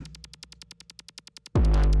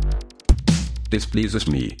This pleases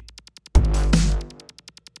me.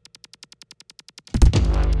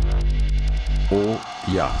 Oh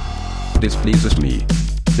ja, this pleases me.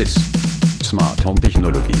 This Smart Home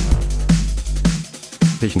Technology.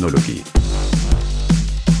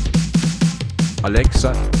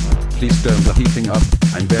 Alexa, please turn the heating up.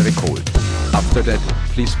 I'm very cold. After that,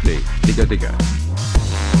 please play Digga Digga.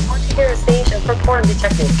 Want to hear a station for porn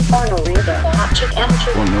detective porno reader hatchet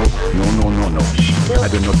amateur. Oh no. I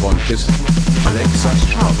do not want this. Alexa,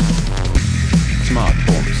 shout. Smart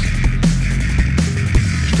homes.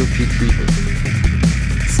 Stupid people.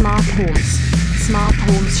 Smart homes. Smart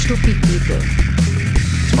homes, stupid people.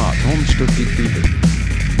 Smart homes, stupid people.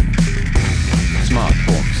 Smart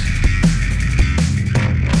homes.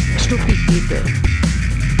 Stupid people.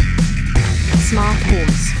 Smart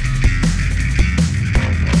homes.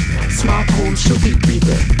 Smart homes, stupid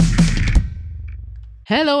people.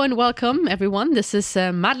 Hello and welcome, everyone. This is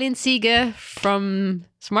Madeleine Siege from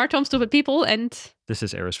Smart Home Stupid People and This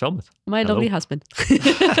is Eris Felmuth. my Hello. lovely husband.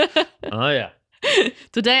 Oh, yeah.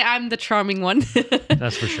 Today I'm the charming one,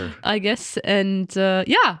 That's for sure. I guess. And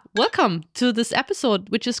welcome to this episode,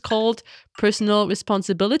 which is called Personal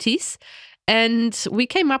Responsibilities. And we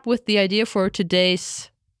came up with the idea for today's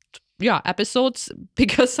episodes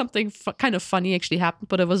because something kind of funny actually happened,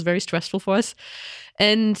 but it was very stressful for us.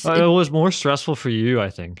 And It was more stressful for you, I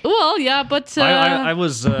think. well, yeah, but I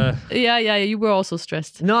was... you were also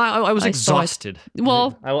stressed. No, I was I saw it. exhausted.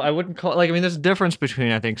 Well, I wouldn't call... there's a difference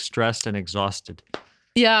between, I think, stressed and exhausted.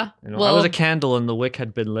 yeah. You know, Well, I was a candle and the wick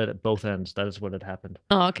had been lit at both ends. That is what had happened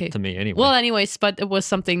oh, okay. to me, anyway. Well, anyways, but it was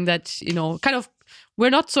something that, kind of, we're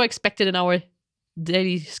not so expected in our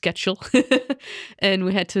daily schedule and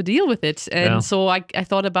we had to deal with it. And Yeah. so I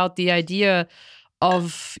thought about the idea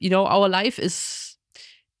of, our life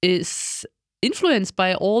is influenced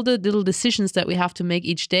by all the little decisions that we have to make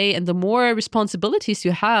each day. And the more responsibilities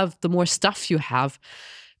you have, the more stuff you have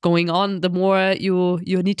going on, the more you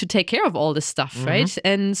need to take care of all this stuff, right?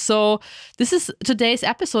 And so this is today's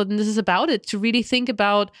episode, and this is about it, to really think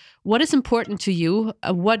about what is important to you,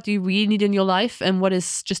 what do you really need in your life, and what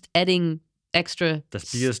is just adding extra.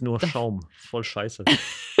 Das Bier ist nur Schaum. Voll scheiße.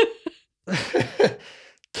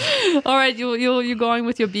 All right, you going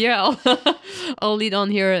with your beer. I'll lead on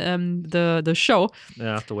here the show. Yeah,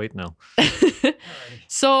 I have to wait now.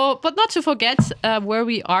 So, but not to forget where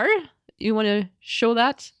we are. You want to show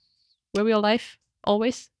that where we are live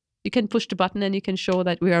always? You can push the button and you can show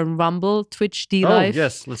that we are on Rumble, Twitch, D Live. Oh,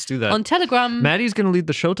 yes, let's do that. On Telegram, Maddie's going to lead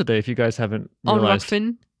the show today if you guys haven't on realized.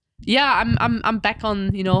 Rockfin. Yeah, I'm back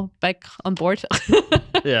on back on board.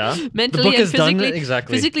 Yeah. Mentally the book and is done, physically.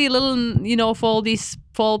 exactly. Physically a little, for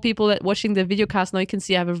all people that watching the video cast now, you can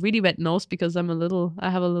see I have a really wet nose because I have a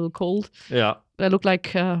little cold. Yeah. I look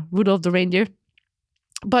like Rudolph the reindeer.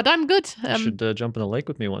 But I'm good. You should jump in the lake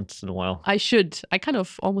with me once in a while. I should. I kind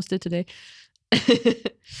of almost did today.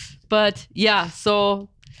 But yeah, so.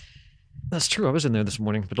 That's true. I was in there this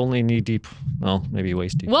morning, but only knee deep. Well, maybe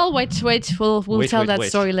waist deep. Well, wait. We'll tell that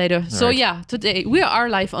story later. So right. yeah, today we are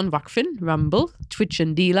live on Rockfin, Rumble, Twitch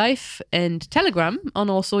and D Live, and Telegram. And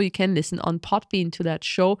also you can listen on Podbean to that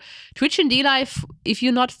show. Twitch and D Live, if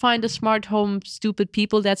you not find a Smart Home Stupid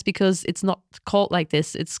People, that's because it's not called like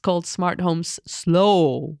this. It's called Smart Homes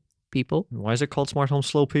Slow People. Why is it called Smart Home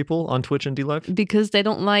Slow People on Twitch and D-Live? Because they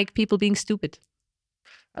don't like people being stupid.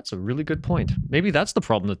 That's a really good point. Maybe that's the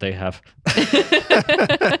problem that they have.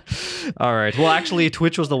 All right. Well, actually,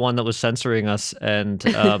 Twitch was the one that was censoring us and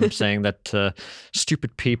saying that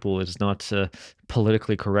stupid people is not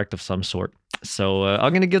politically correct of some sort. So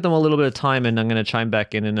I'm going to give them a little bit of time, and I'm going to chime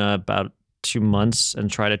back in about 2 months and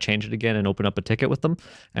try to change it again and open up a ticket with them.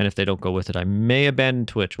 And if they don't go with it, I may abandon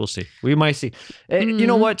Twitch. We'll see. We might see. You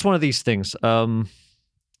know what? It's one of these things.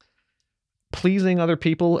 Pleasing other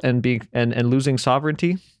people and being and losing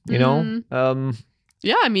sovereignty, Yeah,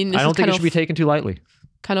 I mean, I don't think it should be taken too lightly.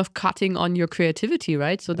 Kind of cutting on your creativity,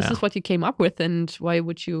 right? So this is what you came up with, and why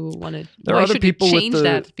would you want to? There are why other should you people with change the-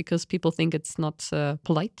 that? Because people think it's not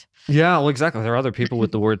polite. Yeah, well, exactly. There are other people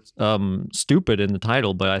with the word stupid in the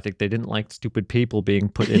title, but I think they didn't like stupid people being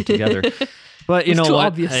put in together. But you It's know too what?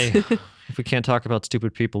 obvious. Hey, if we can't talk about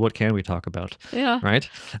stupid people, what can we talk about? Yeah. Right?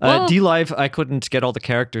 Well- D-Live, I couldn't get all the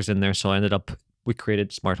characters in there, so we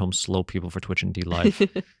created Smart Home Slow People for Twitch and D-Live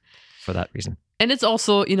for that reason. And it's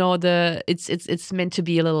also, it's meant to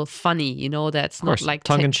be a little funny, that's not course, like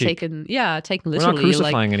tongue-in-cheek. taken We're literally. not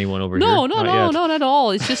crucifying anyone over No, here. no, Not no, yet. not at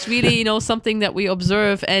all. It's just really, something that we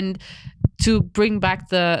observe. And to bring back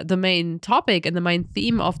the main topic and the main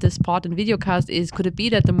theme of this pod and videocast is, could it be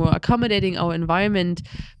that the more accommodating our environment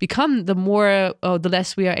become, the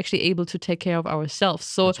less we are actually able to take care of ourselves.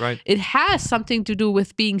 So That's right. it has something to do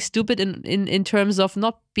with being stupid in terms of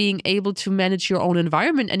not being able to manage your own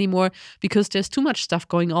environment anymore, because there's too much stuff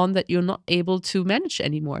going on that you're not able to manage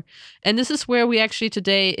anymore. And this is where we actually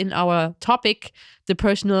today in our topic, the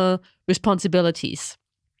personal responsibilities.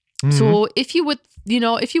 So if you would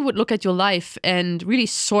look at your life and really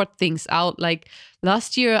sort things out, like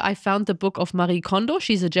last year I found the book of Marie Kondo.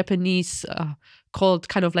 She's a Japanese called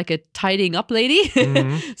kind of like a tidying up lady.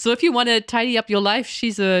 So if you want to tidy up your life,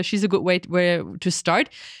 she's a good way to start.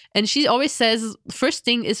 And she always says, first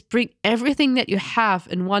thing is bring everything that you have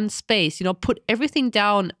in one space, put everything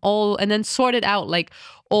down and then sort it out, like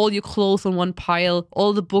all your clothes on one pile,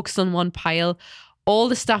 all the books on one pile, all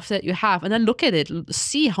the stuff that you have, and then look at it,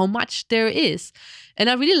 see how much there is.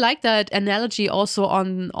 And I really like that analogy also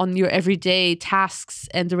on your everyday tasks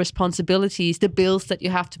and the responsibilities, the bills that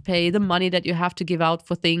you have to pay, the money that you have to give out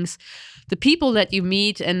for things, the people that you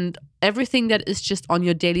meet, and everything that is just on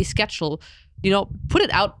your daily schedule. Put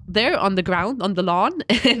it out there on the ground, on the lawn,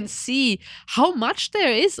 and see how much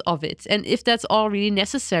there is of it. And if that's all really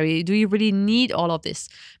necessary, do you really need all of this?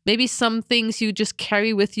 Maybe some things you just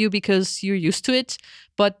carry with you because you're used to it,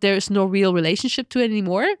 but there's no real relationship to it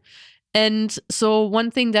anymore. And so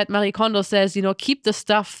one thing that Marie Kondo says, keep the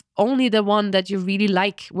stuff, only the one that you really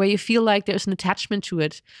like, where you feel like there's an attachment to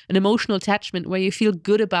it, an emotional attachment, where you feel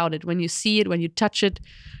good about it, when you see it, when you touch it,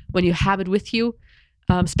 when you have it with you.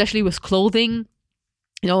 Especially with clothing,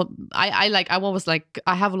 I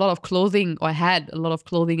have a lot of clothing, or I had a lot of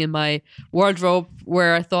clothing in my wardrobe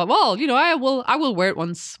where I thought, well, I will wear it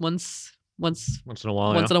once Once in a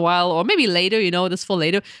while. once in a while, or maybe later, this fall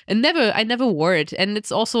later, and I never wore it. And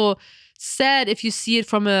it's also sad if you see it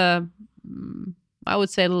from I would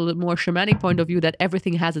say a little bit more shamanic point of view, that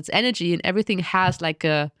everything has its energy and everything has like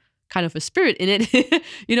a kind of a spirit in it.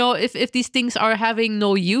 If these things are having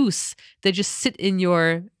no use, they just sit in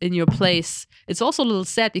your place. It's also a little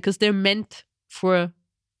sad because they're meant for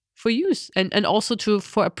use and also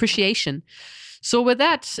for appreciation. So with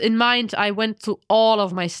that in mind, I went through all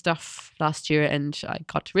of my stuff last year and I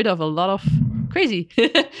got rid of a lot of crazy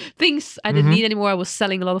things I didn't need anymore. I was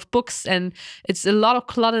selling a lot of books, and it's a lot of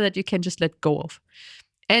clutter that you can just let go of.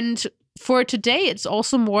 And for today, it's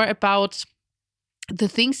also more about the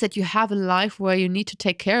things that you have in life where you need to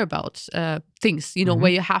take care about things,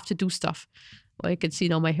 where you have to do stuff. Well, you can see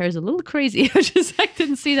now my hair is a little crazy. I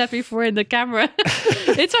didn't see that before in the camera.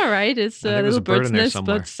 It's all right. It's a little bird's nest,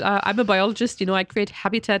 but I'm a biologist. I create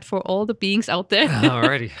habitat for all the beings out there.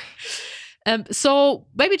 Alrighty. So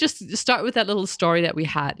maybe just start with that little story that we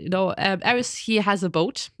had. Aris, he has a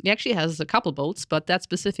boat. He actually has a couple boats, but that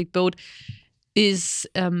specific boat was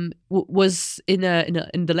in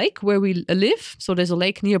the lake where we live. So there's a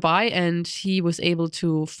lake nearby, and he was able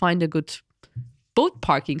to find a good boat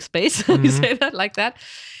parking space. You say that like that.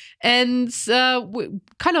 And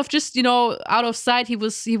kind of just out of sight, he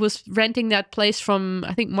was renting that place from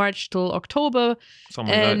I think March till October.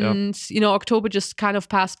 Something like that, yeah. October just kind of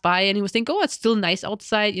passed by, and he was thinking, oh, it's still nice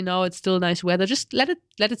outside. It's still nice weather. Just let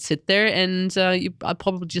it sit there, and I'll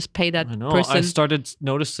probably just pay that person. I started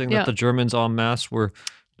noticing that the Germans en masse were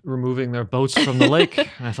removing their boats from the lake,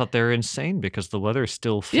 and I thought they were insane because the weather is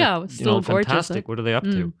still still gorgeous, fantastic. What are they up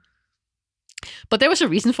to? But there was a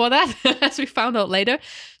reason for that, as we found out later.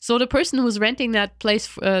 So the person who was renting that place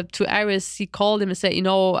to Aris, he called him and said,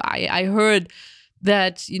 I heard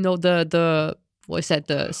that, the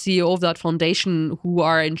CEO of that foundation who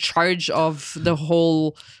are in charge of the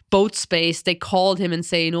whole boat space, they called him and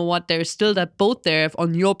say, there's still that boat there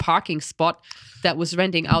on your parking spot that was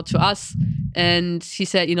renting out to us. And he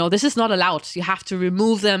said, this is not allowed. You have to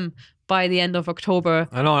remove them by the end of October.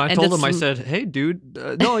 I know. I told him, I said, hey, dude.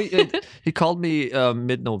 No, he called me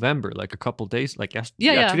mid-November, like a couple days, 2 days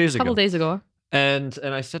ago. A couple days ago. And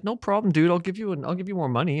I said, no problem, dude. I'll give you more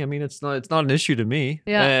money. I mean, it's not an issue to me.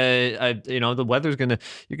 Yeah. The weather's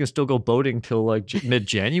you can still go boating till like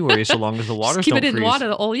mid-January, so long as the waters keep don't it in freeze.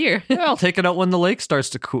 Water all year. Yeah, I'll take it out when the lake starts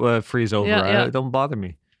to freeze over. It don't bother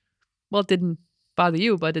me. Well, it didn't bother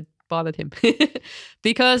you, but it bothered him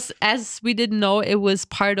because, as we didn't know, it was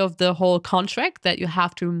part of the whole contract that you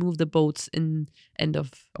have to remove the boats in end of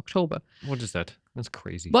October. What is that? That's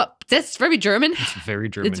crazy. Well, that's very German. It's very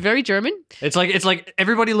German. It's very German. It's like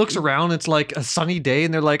everybody looks around. It's like a sunny day,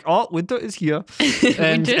 and they're like, "Oh, winter is here,"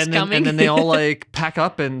 Winter's coming. And then they all like pack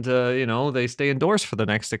up and they stay indoors for the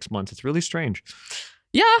next 6 months. It's really strange.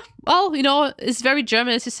 Yeah, well, it's very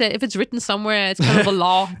German, as you say. If it's written somewhere, it's kind of a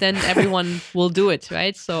law, then everyone will do it,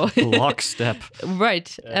 right? So, Lockstep.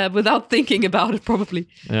 right, without thinking about it, probably.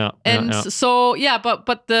 Yeah. And yeah. so, yeah,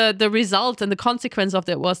 but the result and the consequence of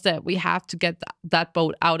that was that we have to get that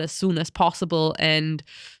boat out as soon as possible. And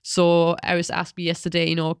so Aris asked me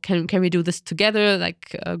yesterday, can we do this together?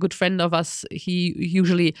 Like a good friend of us, he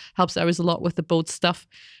usually helps Aris a lot with the boat stuff.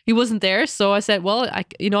 He wasn't there, so I said, well,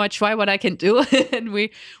 I try what I can do. And we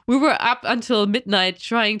were up until midnight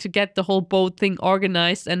trying to get the whole boat thing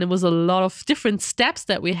organized, and it was a lot of different steps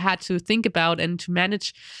that we had to think about and to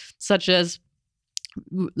manage, such as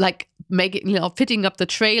like making fitting up the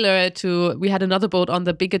trailer we had another boat on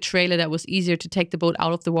the bigger trailer that was easier to take the boat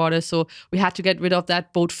out of the water, so we had to get rid of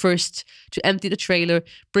that boat first to empty the trailer,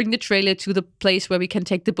 bring the trailer to the place where we can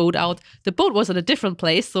take the boat out. The boat was at a different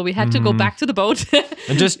place, so we had to go back to the boat.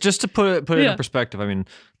 And just to put it in perspective, I mean,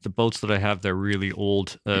 the boats that I have, they're really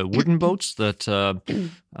old wooden boats that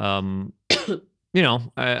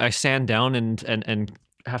I sand down and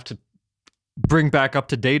have to bring back up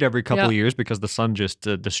to date every couple of years because the sun just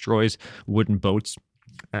destroys wooden boats.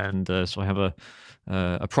 And so I have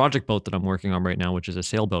a project boat that I'm working on right now, which is a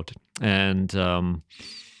sailboat, and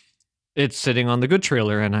it's sitting on the good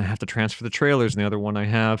trailer, and I have to transfer the trailers. And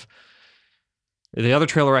the other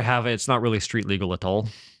trailer I have, it's not really street legal at all.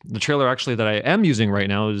 The trailer actually that I am using right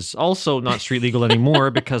now is also not street legal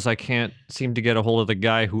anymore because I can't seem to get a hold of the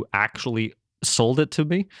guy who actually sold it to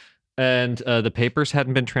me. And the papers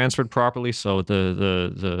hadn't been transferred properly, so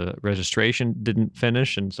the registration didn't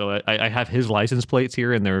finish, and so I have his license plates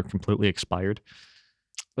here, and they're completely expired.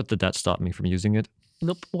 But did that stop me from using it?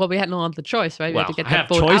 Nope. Well, we had no other choice, right? We had to get I that have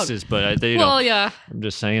boat choices, out. but yeah. I'm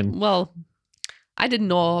just saying. Well, I didn't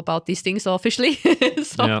know about these things officially,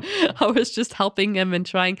 so I was just helping him and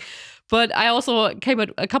trying. But I also came at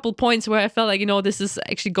a couple points where I felt like, this is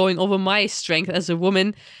actually going over my strength as a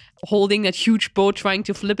woman, holding that huge boat, trying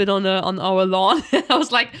to flip it on our lawn. I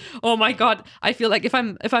was like, oh my God, I feel like if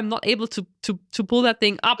I'm not able to pull that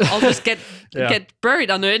thing up, I'll just get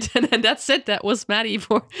buried under it. And that's it. That was Maddie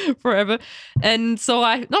for forever. And so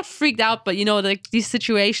I not freaked out, but like these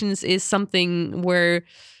situations is something where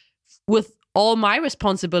with all my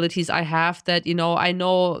responsibilities I have that, I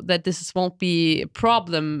know that this won't be a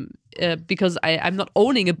problem because I'm not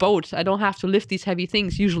owning a boat. I don't have to lift these heavy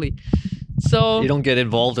things usually. So you don't get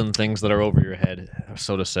involved in things that are over your head,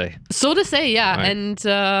 so to say. Yeah. Right.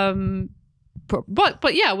 And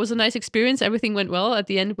but yeah, it was a nice experience. Everything went well. At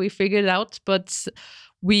the end, we figured it out, but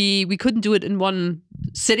we couldn't do it in one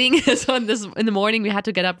sitting. So in the morning, we had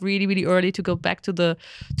to get up really, really early to go back to the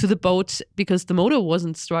boat because the motor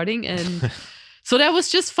wasn't starting. And so that was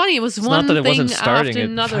just funny. It was it's one not that it thing wasn't starting, after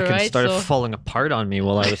another, it right? started falling apart on me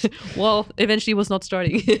while I was. Well, eventually, it was not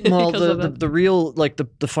starting. Well, because of that. the real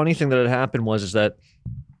the funny thing that had happened is that,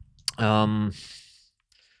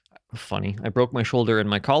 funny. I broke my shoulder and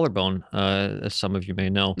my collarbone, as some of you may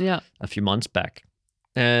know, a few months back.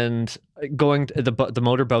 And going to the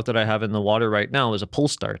motorboat that I have in the water right now is a pull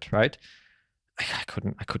start, right? I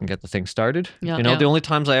couldn't get the thing started. The only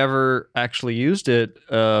times I ever actually used it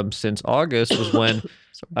since August was when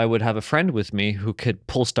I would have a friend with me who could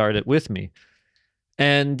pull start it with me.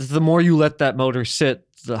 And the more you let that motor sit,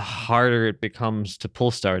 the harder it becomes to pull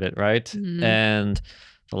start it, right? Mm-hmm. And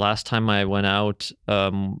the last time I went out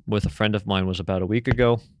with a friend of mine was about a week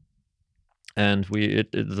ago. And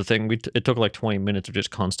it took like 20 minutes of just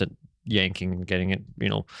constant yanking and getting it,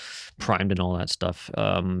 primed and all that stuff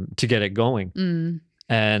to get it going. Mm.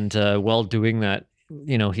 And while doing that,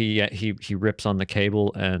 he rips on the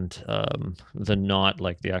cable and the knot,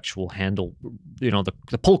 like the actual handle,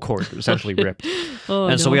 the pull cord essentially ripped.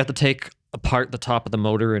 So we had to take apart the top of the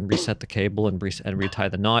motor and reset the cable and retie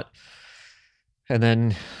the knot. And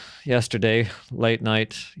then yesterday, late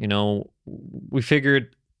night, we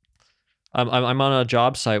figured. I'm on a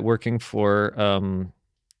job site working for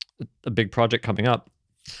a big project coming up,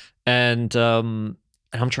 and I'm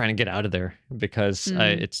trying to get out of there because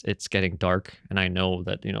it's getting dark, and I know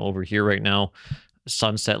that over here right now,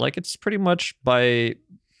 sunset, like it's pretty much by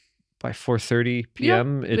 4:30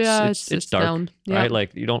 p.m. It's dark, down. Right? Yeah.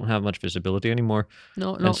 Like you don't have much visibility anymore.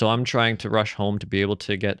 No. And so I'm trying to rush home to be able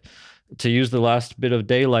to use the last bit of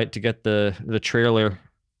daylight to get the trailer,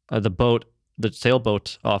 the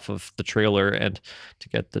sailboat off of the trailer and to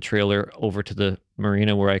get the trailer over to the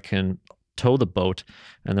marina where I can tow the boat.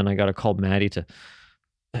 And then I got to call Maddie to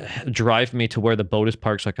drive me to where the boat is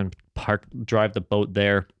parked so I can drive the boat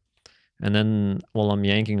there. And then while I'm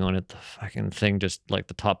yanking on it, the fucking thing just like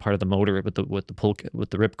the top part of the motor with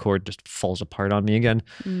the ripcord just falls apart on me again.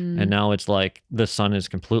 And now it's like the sun is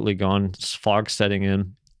completely gone, fog setting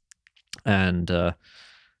in, and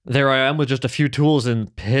there I am with just a few tools in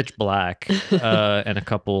pitch black and a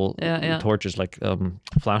couple torches, like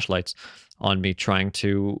flashlights, on me, trying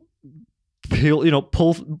to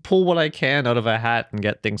pull what I can out of a hat and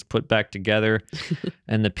get things put back together.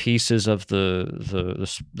 And the pieces of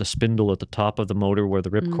the spindle at the top of the motor where the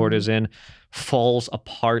ripcord is in falls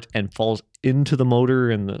apart and falls into the motor,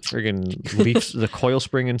 and the friggin' leaf, the coil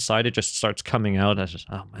spring inside it just starts coming out. I was just,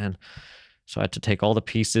 oh man. So I had to take all the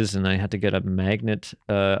pieces, and I had to get a magnet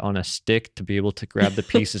on a stick to be able to grab the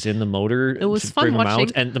pieces in the motor. It was to fun bring them watching.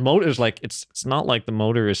 out. And the motor is like, it's not like the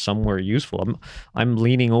motor is somewhere useful. I'm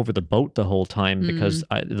leaning over the boat the whole time because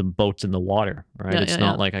the boat's in the water, right? It's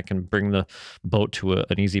not like I can bring the boat to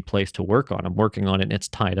an easy place to work on. I'm working on it, and it's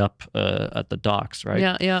tied up at the docks,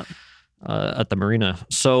 right? Yeah. At the marina.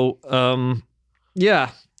 So, yeah.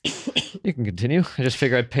 You can continue. I just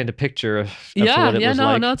figured I'd paint a picture of what it was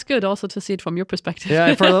like. No, it's good also to see it from your perspective.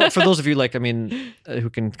 Yeah, for those of you who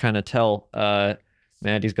can kind of tell,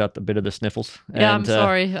 Maddie's got the bit of the sniffles. Yeah, and, I'm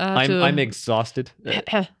sorry. I'm exhausted.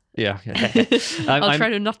 Yeah. I'll try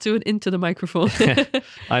to not do it into the microphone.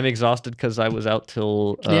 I'm exhausted because I was out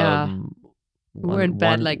till we were in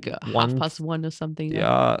bed like 1:30 or something.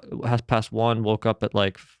 Yeah, 1:30. Woke up at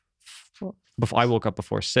like I woke up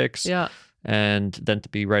before 6. Yeah. And then to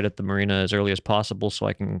be right at the marina as early as possible so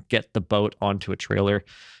I can get the boat onto a trailer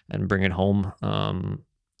and bring it home, and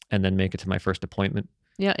then make it to my first appointment.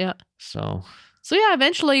 Yeah. So yeah,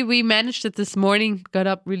 eventually we managed it this morning, got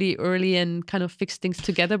up really early and kind of fixed things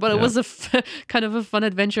together, but it was kind of a fun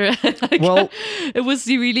adventure. It was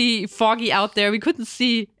really foggy out there. We couldn't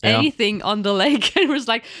see anything on the lake, and it was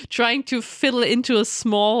like trying to fiddle into a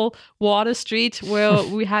small water street where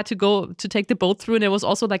we had to go to take the boat through, and there was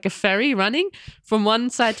also like a ferry running from one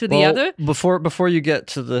side to the other. Before you get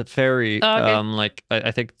to the ferry, Okay.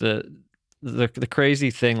 I think the crazy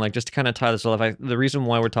thing, like just to kind of tie this all up, the reason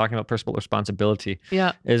why we're talking about personal responsibility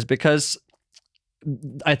is because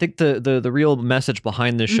I think the real message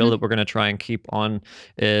behind this show that we're going to try and keep on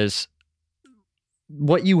is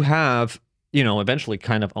what you have, eventually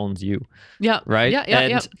kind of owns you. Yeah. Right.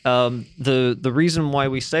 Yeah. And the reason why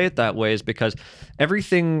we say it that way is because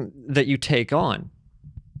everything that you take on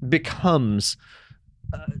becomes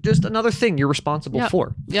just another thing you're responsible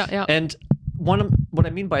for. Yeah. And what I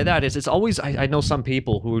mean by that is it's always, I know some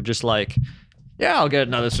people who are just like, yeah, I'll get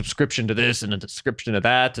another subscription to this and a subscription to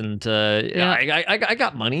that, and I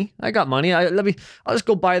got money. I'll just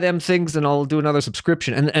go buy them things and I'll do another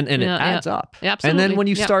subscription, and it adds up. Yeah, and then absolutely. when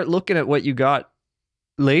you start looking at what you got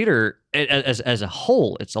later as a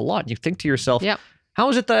whole, it's a lot. You think to yourself, how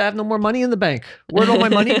is it that I have no more money in the bank? Where'd all my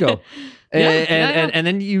money go? And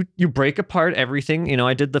then you break apart everything.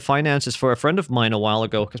 I did the finances for a friend of mine a while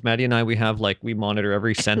ago because Maddie and I, we monitor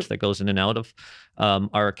every cent that goes in and out of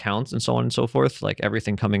our accounts and so on and so forth, like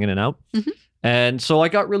everything coming in and out. And so I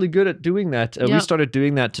got really good at doing that. We started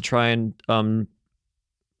doing that to try and,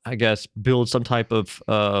 I guess, build some type of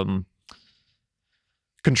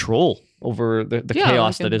control over the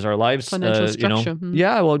chaos like that is our lives. financial structure.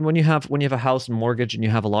 Yeah. Well, when you have a house and mortgage and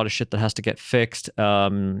you have a lot of shit that has to get fixed, you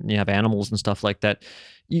have animals and stuff like that.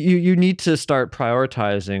 You need to start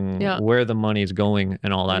prioritizing where the money is going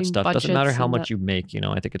and all that Having stuff. Doesn't matter budgets how and much you make.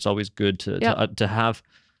 I think it's always good to have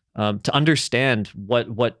to understand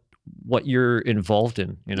what you're involved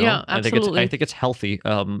in. Yeah, absolutely. I think it's healthy,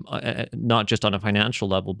 not just on a financial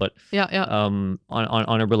level, but on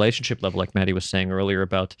a relationship level, like Maddie was saying earlier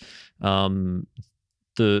about the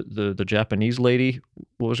Japanese lady.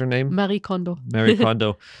 What was her name? Marie Kondo. Marie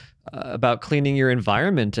Kondo. About cleaning your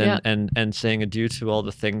environment and saying adieu to all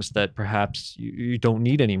the things that perhaps you don't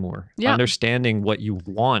need anymore. Yeah. Understanding what you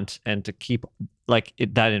want and to keep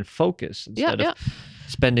that in focus instead of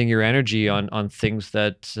spending your energy on things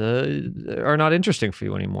that are not interesting for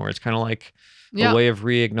you anymore. It's kind of like a way of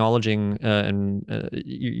re-acknowledging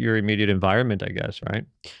your immediate environment, I guess, right?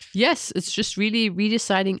 Yes, it's just really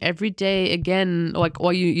redeciding every day again,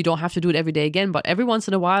 or you don't have to do it every day again, but every once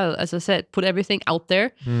in a while, as I said, put everything out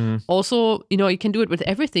there. Also, you can do it with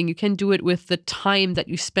everything. You can do it with the time that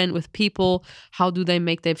you spend with people. How do they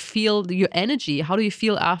make them feel? Your energy. How do you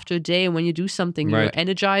feel after a day when you do something? Right. You're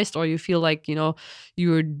energized, or you feel like,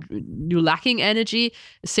 you're lacking energy.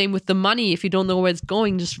 Same with the money. If you don't know where it's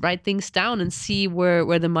going, just write things down and see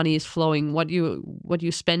where the money is flowing, what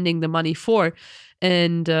you're spending the money for.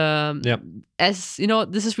 And as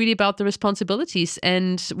this is really about the responsibilities.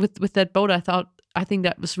 And with that boat, I think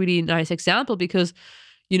that was really a nice example because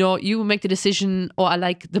you make the decision, oh, I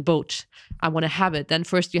like the boat, I want to have it. Then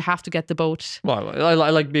first you have to get the boat. Well, I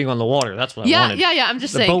like being on the water. That's what I Yeah, wanted. yeah. I'm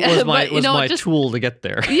just The saying. boat was my But, my just- tool to get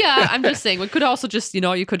there. Yeah, I'm just saying. We could also just,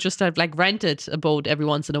 you could just have like rented a boat every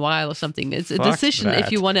once in a while or something. It's a Fuck decision if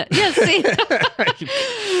that. you want to. Yeah, see.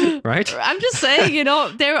 Right? I'm just saying,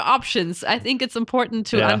 there are options. I think it's important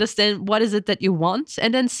to Yeah. understand what is it that you want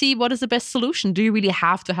and then see what is the best solution. Do you really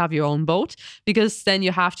have to have your own boat? Because then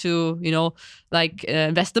you have to,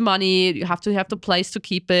 invest the money. You have to have the place to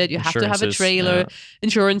keep it. You have to have a Insurances, trailer, yeah.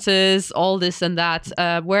 insurances, all this and that.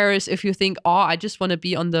 Whereas if you think, oh, I just want to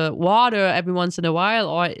be on the water every once in a while,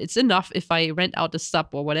 or it's enough if I rent out the sub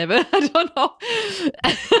or whatever. I don't know.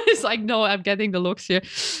 It's like, no, I'm getting the looks here.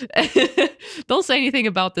 Don't say anything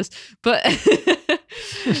about this. But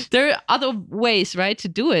there are other ways, right, to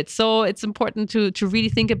do it. So it's important to really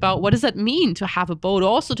think about what does that mean to have a boat,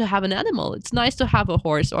 also to have an animal. It's nice to have a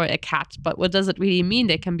horse or a cat, but what does it really mean?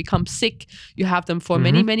 They can become sick. You have them for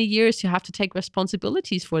many, many years. You have to take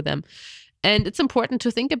responsibilities for them. And it's important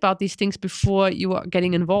to think about these things before you are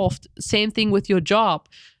getting involved. Same thing with your job.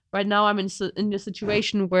 Right now, I'm in a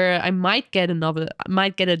situation where I might get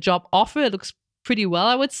a job offer. It looks pretty well,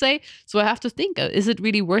 I would say. So I have to think, is it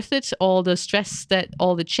really worth it? All the stress,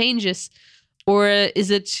 all the changes, or is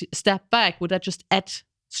it step back? Would that just add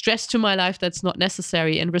stress to my life that's not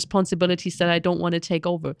necessary and responsibilities that I don't want to take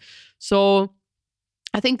over? So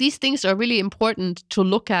I think these things are really important to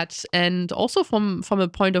look at, and also from a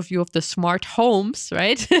point of view of the smart homes,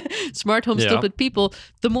 right? Smart home, Yeah. stupid people.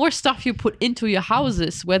 The more stuff you put into your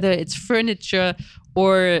houses, whether it's furniture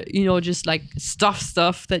or just like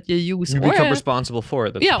stuff that you use, You or become responsible for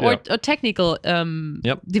it. That's- or technical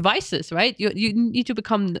Yep. devices, right? You need to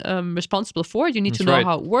become responsible for it. You need to That's know right.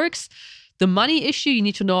 how it works. The money issue, you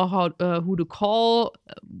need to know who to call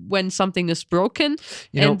when something is broken.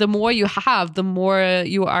 You know- And the more you have, the more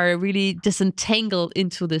you are really disentangled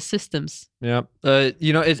into the systems. Yeah,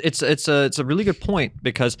 it's a really good point,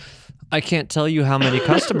 because I can't tell you how many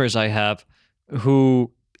customers I have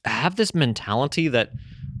who have this mentality that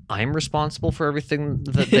I'm responsible for everything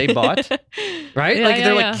that they bought, right? Yeah, like yeah,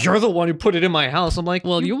 they're yeah. like, you're the one who put it in my house. I'm like,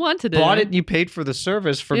 Well, you wanted it. bought right? it and you paid for the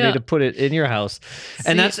service for Yeah. me to put it in your house.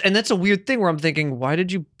 And See- that's a weird thing where I'm thinking, why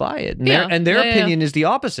did you buy it? And Yeah. their Yeah, yeah, opinion is the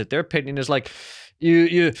opposite. Their opinion is like,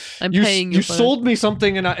 you I'm you, paying you you for it. sold me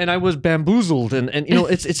something and I was bamboozled, and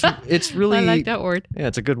it's really I like that word. yeah,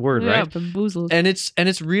 it's a good word, Yeah, right? bamboozled. And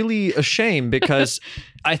it's really a shame, because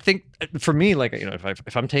I think for me, like,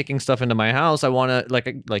 if I'm taking stuff into my house, I want to,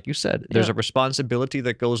 like you said, there's Yeah. a responsibility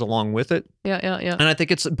that goes along with it, Yeah. and I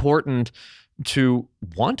think it's important to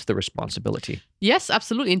want the responsibility. Yes,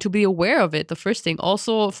 absolutely, and to be aware of it. The first thing.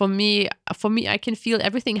 Also, for me, I can feel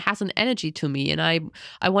everything has an energy to me, and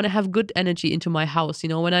I want to have good energy into my house.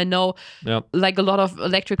 When I know, Yep. like a lot of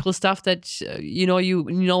electrical stuff that you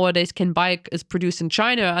nowadays can buy is produced in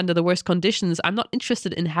China under the worst conditions. I'm not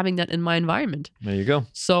interested in having that in my environment. There you go.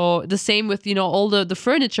 So the same with all the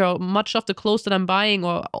furniture. Much of the clothes that I'm buying,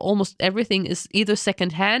 or almost everything, is either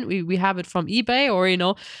secondhand. We have it from eBay,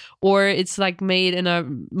 or it's like made in a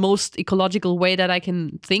most ecological way that I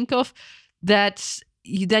can think of. That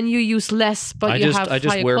then you use less, but I you just have I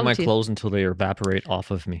just higher wear quality. my clothes until they evaporate off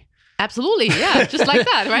of me. Absolutely, yeah, just like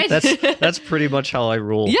that, right? That's pretty much how I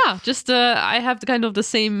rule. Yeah, just I have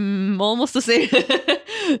almost the same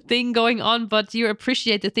thing going on, but you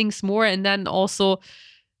appreciate the things more, and then also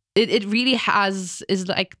it really is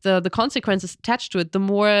like the consequences attached to it. The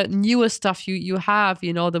more newer stuff you have,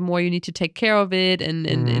 the more you need to take care of it and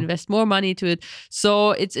invest more money to it.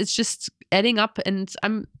 So it's just adding up, and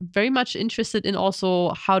I'm very much interested in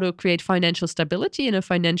also how to create financial stability and a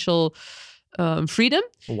financial freedom.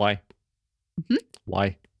 Why?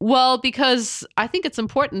 Why? Well, because I think it's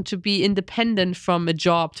important to be independent from a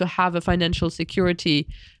job, to have a financial security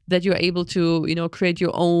that you're able to, create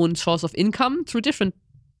your own source of income through different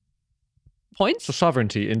points. So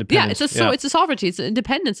sovereignty, Yeah, independence. it's a sovereignty. It's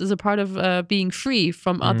independence is a part of being free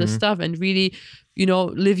from other stuff and really,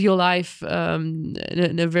 live your life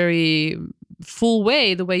in a very full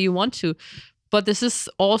way, the way you want to. But this is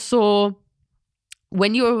also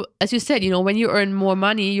when you're, as you said, when you earn more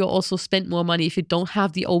money, you also spend more money if you don't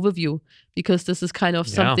have the overview, because this is kind of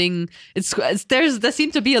something. There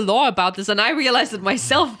seems to be a law about this, and I realized it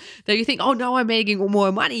myself, that you think, oh, now I'm making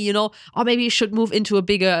more money, or maybe you should move into a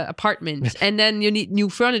bigger apartment, and then you need new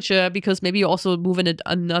furniture because maybe you also move in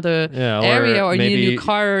another area, or you need a new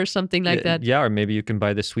car or something like that. Yeah, or maybe you can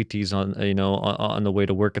buy the sweeties on the way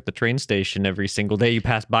to work at the train station every single day you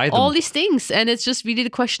pass by them. All these things, and it's just really the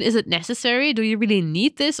question: is it necessary? Do you really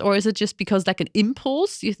need this, or is it just because like an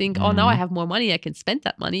impulse? You think, oh, now I have more money, I can spend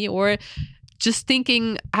that money, or just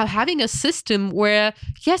thinking, having a system where,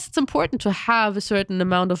 yes, it's important to have a certain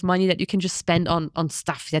amount of money that you can just spend on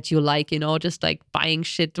stuff that you like, just like buying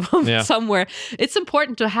shit from Yeah. somewhere. It's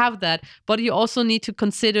important to have that, but you also need to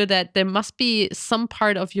consider that there must be some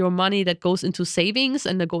part of your money that goes into savings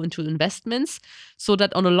and that go into investments, so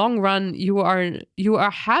that on the long run you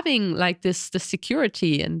are having like this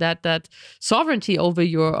security and that sovereignty over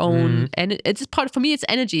your own. And it's for me, it's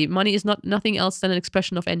energy. Money is nothing else than an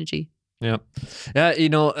expression of energy. Yeah.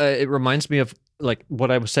 It reminds me of like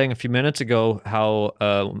what I was saying a few minutes ago, how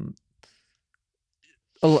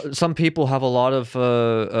some people have a lot of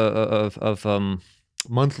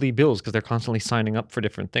monthly bills because they're constantly signing up for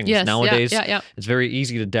different things. Yes, Nowadays, yeah. it's very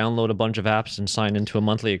easy to download a bunch of apps and sign into a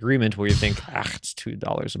monthly agreement where you think, it's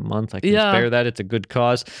 $2 a month. I can Yeah. spare that. It's a good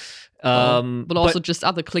cause. But also just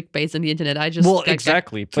other clickbaits on the internet. I just got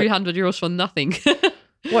exactly. But 300 euros for nothing.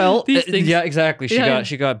 Well, These things. yeah, exactly. Yeah.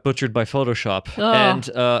 She got butchered by Photoshop Oh. and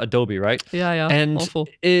Adobe, right? Yeah. And Awful.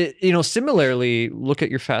 similarly, look at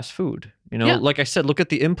your fast food. Yeah. Like I said, look at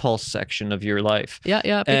the impulse section of your life. Yeah,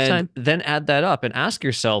 big And time. then add that up and ask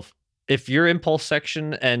yourself if your impulse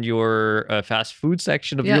section and your fast food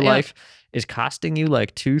section of your life is costing you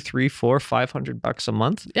like $200, $300, $400, $500 a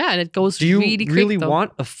month. Yeah, and it goes Do you really quick, really though.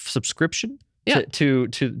 want a subscription Yeah. to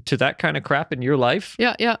that kind of crap in your life?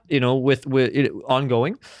 Yeah. With it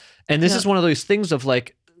ongoing. And this Yeah. is one of those things of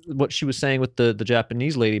like what she was saying with the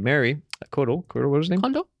Japanese lady, Mary Kodo, what was her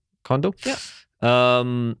name? Kondo. Yeah.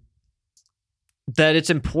 That it's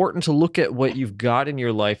important to look at what you've got in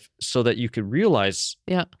your life so that you could realize,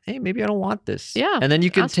 hey, maybe I don't want this. Yeah. And then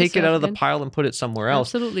you can Ask take it yourself out of the again. pile and put it somewhere else.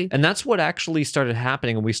 Absolutely. And that's what actually started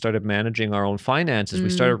happening when we started managing our own finances. We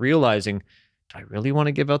started realizing, do I really want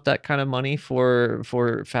to give out that kind of money for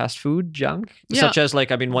fast food junk? Yeah. Such as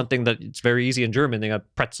one thing that it's very easy in German. They got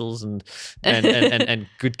pretzels and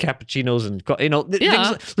good cappuccinos and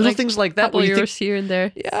little things like that. Couple where you think, euros here and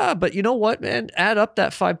there. yeah, but you know what, man? Add up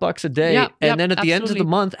that $5 a day, Yeah, and then at the end of the absolutely.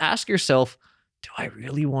 month, ask yourself, do I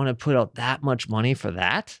really want to put out that much money for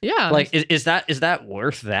that? Yeah. Like, is that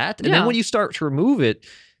worth that? And Yeah. then when you start to remove it,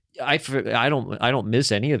 I don't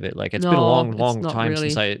miss any of it. Like it's been a No, long it's not time really.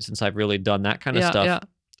 since I've really done that kind of Yeah, stuff.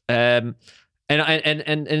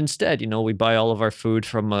 And instead, we buy all of our food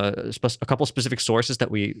from a couple specific sources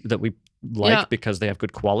that we like Yeah. because they have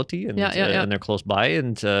good quality and and they're close by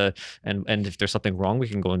and if there's something wrong, we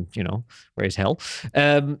can go and raise hell.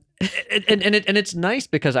 And it's nice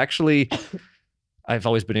because actually, I've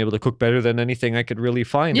always been able to cook better than anything I could really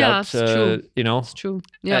find Yeah, out. it's true. It's true.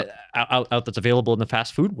 Yeah. out that's available in the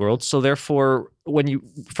fast food world. So therefore,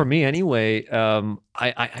 for me anyway,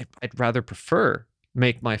 I'd rather prefer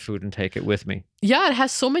make my food and take it with me. Yeah, it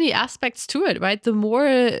has so many aspects to it, right? The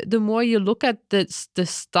more you look at this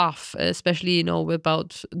stuff, especially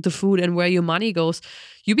about the food and where your money goes,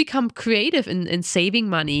 you become creative in saving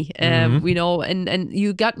money. And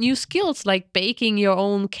you got new skills like baking your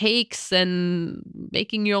own cakes and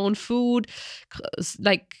making your own food,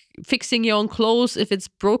 like fixing your own clothes if it's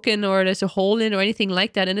broken or there's a hole in or anything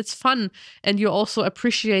like that, and it's fun. And you also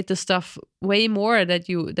appreciate the stuff way more that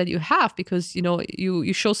you have because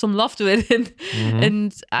you show some love to it.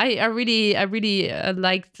 And I really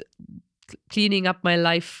liked cleaning up my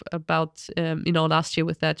life about last year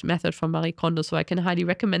with that method from Marie Kondo. So I can highly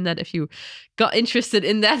recommend that if you got interested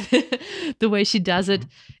in that, the way she does it.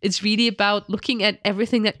 It's really about looking at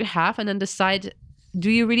everything that you have and then decide, do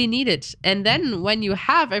you really need it? And then when you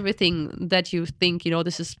have everything that you think,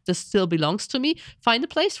 this still belongs to me, find a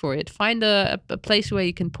place for it. Find a place where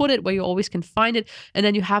you can put it, where you always can find it. And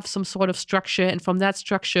then you have some sort of structure. And from that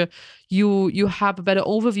structure, you have a better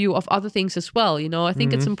overview of other things as well. I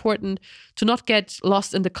think it's important to not get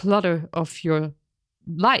lost in the clutter of your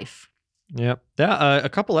life. Yeah. A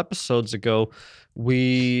couple episodes ago,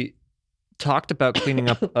 we talked about cleaning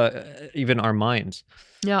up even our minds.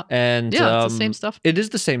 Yeah. And it's the same stuff. It is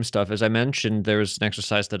the same stuff. As I mentioned, there was an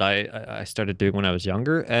exercise that I started doing when I was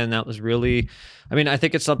younger, and that was really, I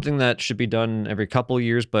think it's something that should be done every couple of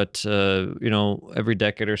years, but every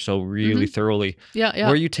decade or so, really thoroughly. Yeah.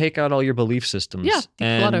 Where you take out all your belief systems. Yeah,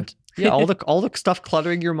 declutter. And yeah, all the stuff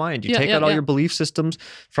cluttering your mind. You take out all your belief systems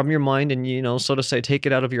from your mind, and so to say, take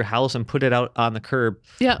it out of your house and put it out on the curb.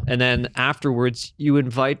 Yeah. And then afterwards, you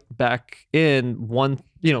invite back in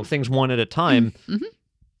things one at a time. Mm-hmm.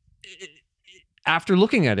 After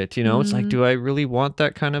looking at it, it's like, do I really want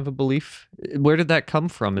that kind of a belief? Where did that come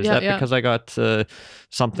from? Is that because I got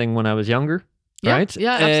something when I was younger? Yeah, Right?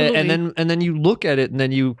 yeah, absolutely. And then you look at it, and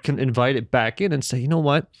then you can invite it back in and say, you know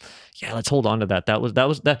what? Yeah, let's hold on to that.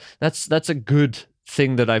 That's a good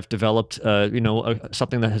thing that I've developed,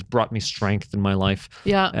 something that has brought me strength in my life.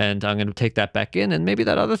 Yeah. And I'm going to take that back in. And maybe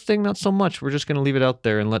that other thing, not so much. We're just going to leave it out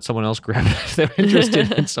there and let someone else grab it if they're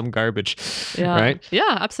interested in some garbage. Yeah. Right?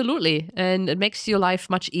 Yeah, absolutely. And it makes your life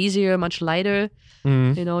much easier, much lighter.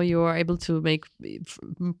 You know, you are able to make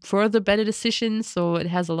further better decisions. So it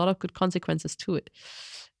has a lot of good consequences to it.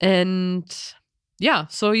 And yeah,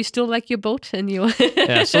 so you still like your boat and you...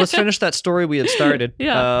 Yeah, so let's finish that story we had started.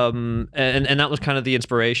 Yeah. And that was kind of the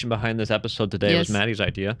inspiration behind this episode today. It was Yes. Maddie's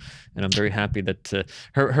idea, and I'm very happy that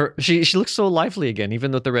she looks so lively again,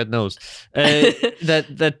 even with the red nose.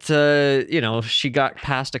 She got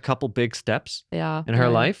past a couple big steps Yeah. in her yeah.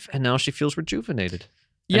 life, and now she feels rejuvenated.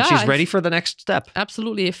 And Yeah, she's I ready for the next step.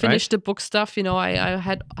 Absolutely. I finished the book stuff. You know, I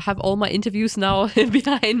have all my interviews now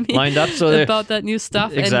behind me Lined up, so about that new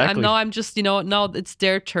stuff. Exactly. And now I'm just, now it's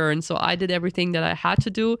their turn. So I did everything that I had to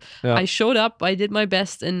do. Yeah. I showed up, I did my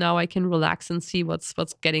best, and now I can relax and see what's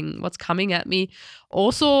coming at me.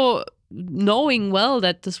 Also knowing well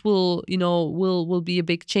that this will be a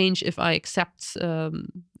big change if I accept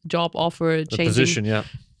job offer,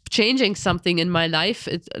 changing something in my life.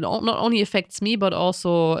 It not only affects me, but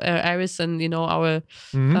also Iris and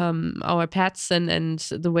our pets and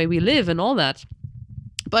the way we live and all that.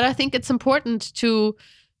 But I think it's important to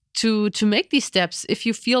make these steps. If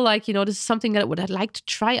you feel like this is something that I'd like to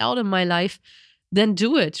try out in my life, then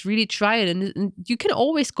do it. Really try it, and you can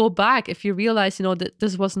always go back if you realize that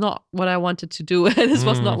this was not what I wanted to do. This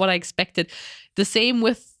was not what I expected. The same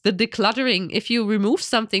with the decluttering. If you remove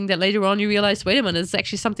something that later on you realize, wait a minute, it's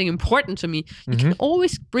actually something important to me, you can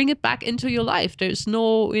always bring it back into your life. There's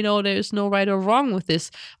no right or wrong with this.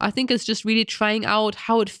 I think it's just really trying out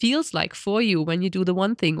how it feels like for you when you do the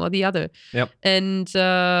one thing or the other. Yep. And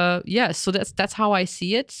so that's how I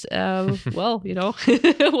see it. Well,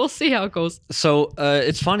 we'll see how it goes. So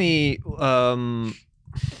it's funny.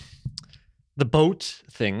 The boat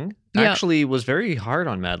thing actually was very hard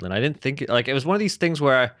on Madeline. I didn't think it was one of these things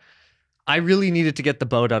where I really needed to get the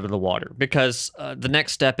boat out of the water, because the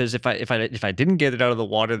next step is if I didn't get it out of the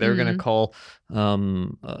water, they were going to call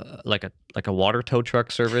like a water tow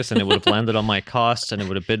truck service, and it would have landed on my costs, and it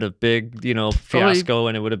would have been a big fiasco,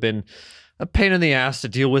 and it would have been a pain in the ass to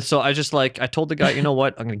deal with. So I just I told the guy, you know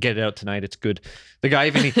what, I'm gonna get it out tonight. It's good. The guy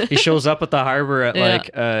he shows up at the harbor at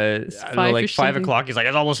like 5 o'clock. He's like,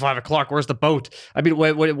 it's almost 5 o'clock. Where's the boat? I mean,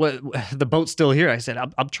 what the boat's still here. I said,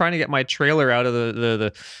 I'm trying to get my trailer out of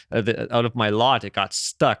the out of my lot. It got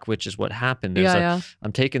stuck, which is what happened.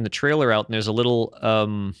 I'm taking the trailer out, and there's a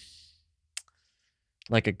little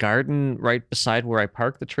like a garden right beside where I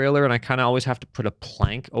park the trailer, and I kind of always have to put a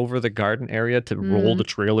plank over the garden area to roll the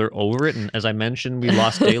trailer over it. And as I mentioned, we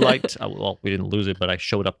lost daylight. Well, we didn't lose it, but I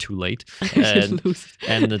showed up too late, and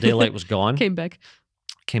the daylight was gone. Came back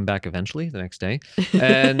eventually the next day,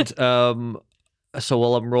 and so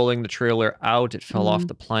while I'm rolling the trailer out, it fell off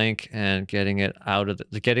the plank, and getting it out of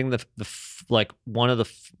getting one of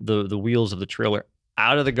the wheels of the trailer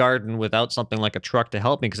out of the garden without something like a truck to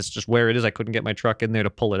help me, because it's just where it is. I couldn't get my truck in there to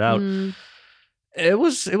pull it out. It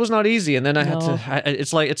was not easy. And then I had to.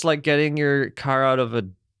 It's like getting your car out of a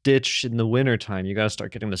ditch in the wintertime. You got to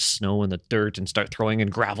start getting the snow and the dirt and start throwing in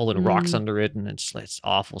gravel and rocks under it, and it's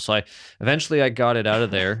awful. So I got it out of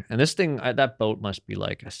there. And this thing, that boat must be,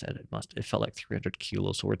 like I said, it felt like 300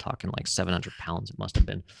 kilos. So we're talking like 700 pounds. It must have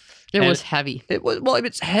been. It was heavy. It was, well,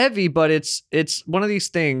 it's heavy, but it's one of these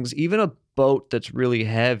things. Even a boat that's really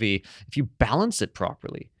heavy, if you balance it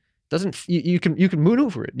properly, you can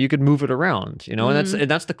maneuver it. You can move it around, and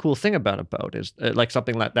that's the cool thing about a boat, is like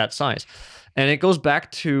something like that size. And it goes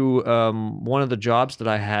back to one of the jobs that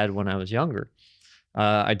I had when I was younger.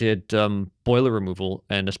 I did boiler removal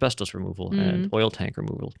and asbestos removal and oil tank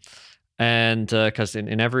removal. And because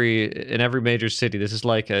in every major city, this is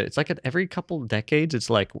it's like every couple of decades,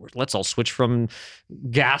 it's like, let's all switch from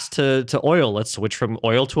gas to oil. Let's switch from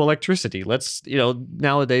oil to electricity. Let's,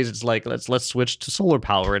 nowadays it's like, let's switch to solar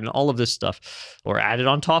power and all of this stuff, or add it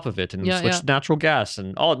on top of it and switch to natural gas,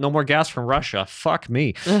 and no more gas from Russia. Fuck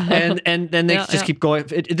me. And then they just keep going.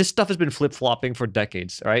 This stuff has been flip flopping for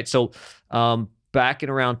decades. Right. So back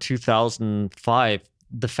in around 2005,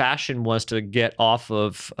 the fashion was to get off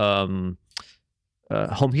of home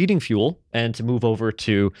heating fuel and to move over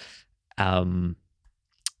to natural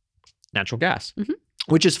gas,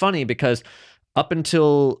 which is funny because up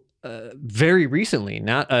until very recently,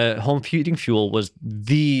 home heating fuel was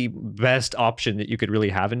the best option that you could really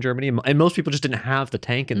have in Germany, and most people just didn't have the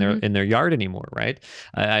tank in their yard anymore, right?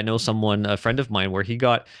 I know a friend of mine, where he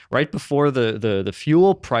got, right before the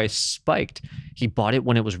fuel price spiked, he bought it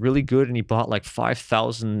when it was really good, and he bought like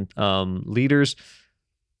 5,000 liters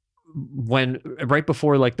when right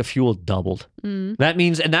before like the fuel doubled. That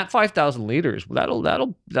means, and that 5,000 liters,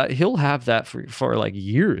 that he'll have that for like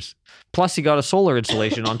years. Plus, he got a solar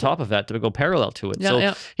installation on top of that to go parallel to it.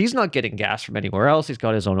 So he's not getting gas from anywhere else. He's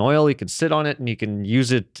got his own oil. He can sit on it and he can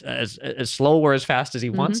use it as slow or as fast as he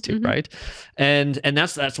wants to, right? And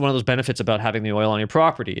that's one of those benefits about having the oil on your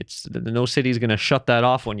property. It's no city's going to shut that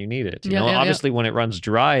off when you need it. You know, obviously when it runs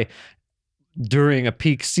dry during a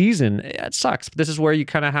peak season, it sucks. But this is where you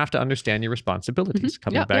kind of have to understand your responsibilities.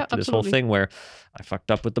 Coming back to this whole thing where I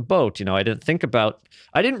fucked up with the boat. You know, I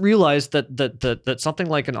didn't realize that something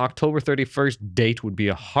like an October 31st date would be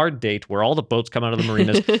a hard date where all the boats come out of the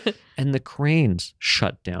marinas and the cranes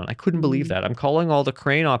shut down. I couldn't believe that. I'm calling all the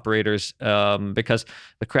crane operators because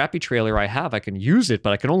the crappy trailer I have, I can use it,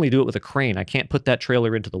 but I can only do it with a crane. I can't put that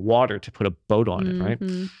trailer into the water to put a boat on it,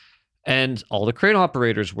 right? And all the crane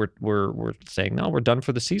operators were saying, no, we're done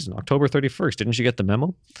for the season. October 31st. Didn't you get the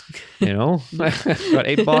memo? You know, got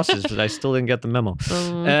 8 bosses, but I still didn't get the memo.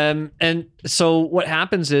 And so what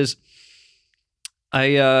happens is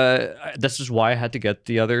this is why I had to get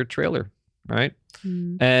the other trailer, right?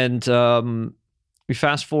 And we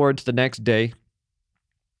fast forward to the next day.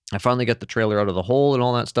 I finally get the trailer out of the hole and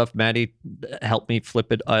all that stuff. Maddie helped me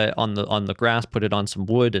flip it on the grass, put it on some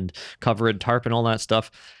wood and cover it, tarp and all that stuff.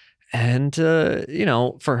 And, you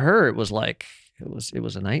know, for her, it was like, it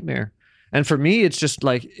was a nightmare. And for me, it's just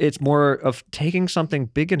like, it's more of taking something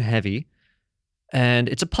big and heavy and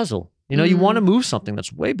it's a puzzle. You know, you want to move something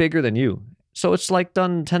that's way bigger than you. So it's like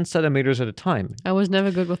done 10 centimeters at a time. I was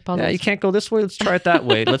never good with puzzles. Yeah, you can't go this way. Let's try it that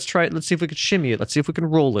way. Let's try it. Let's see if we can shimmy it. Let's see if we can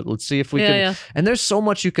roll it. Let's see if we can. Yeah. And there's so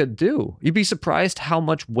much you could do. You'd be surprised how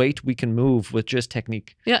much weight we can move with just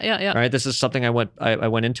technique. Yeah. Right. This is something I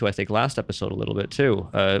went into, I think, last episode a little bit too,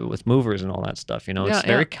 with movers and all that stuff. You know, it's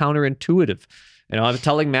very counterintuitive. You know, I was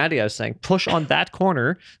telling Maddie, I was saying, push on that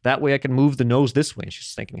corner. That way I can move the nose this way. And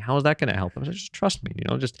she's thinking, how is that going to help? I was like, just trust me, you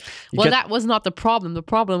know, that was not the problem. The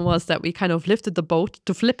problem was that we kind of lifted the boat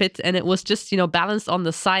to flip it and it was just, you know, balanced on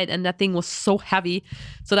the side and that thing was so heavy.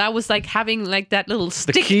 So that was like having like that little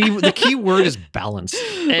stick. The key word is balance.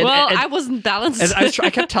 And I wasn't balanced. And I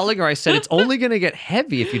kept telling her, I said, it's only going to get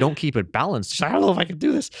heavy if you don't keep it balanced. She's like, I don't know if I can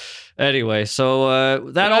do this. Anyway, so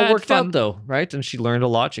that all worked out though, right? And she learned a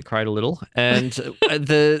lot. She cried a little. And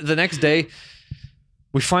the next day,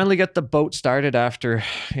 we finally get the boat started after,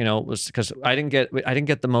 you know, it was because I didn't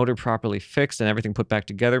get the motor properly fixed and everything put back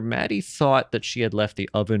together. Maddie thought that she had left the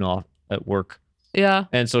oven off at work. Yeah.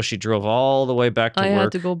 And so she drove all the way back to work. I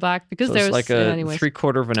had to go back because so there's like a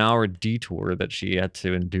 3/4 of an hour detour that she had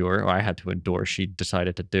to endure, or I had to endure. She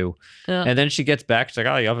decided to do. Yeah. And then she gets back. She's like,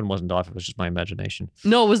 oh, the oven wasn't off. It was just my imagination.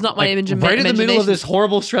 No, it was not my imagination. Right in the middle of this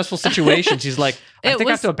horrible, stressful situation, she's like, I think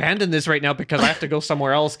I have to abandon this right now because I have to go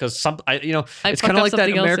somewhere else because it's kind of like that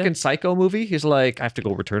American Psycho movie. He's like, I have to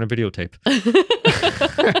go return a videotape.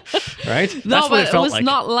 Right? No, That's what it felt like.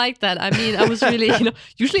 not like that. I mean, I was really, you know,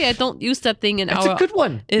 usually I don't use that thing in It's a good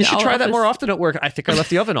one. You should try that more often at work. I think I left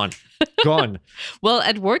the oven on. Gone. Well,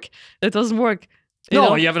 at work, it doesn't work. You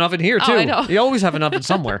have an oven here too. I know. You always have an oven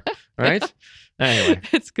somewhere, right? Anyway.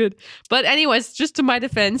 It's good. But anyways, just to my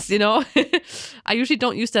defense, you know, I usually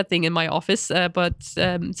don't use that thing in my office. But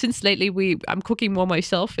since lately I'm cooking more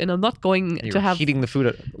myself and I'm not going You're to have heating the food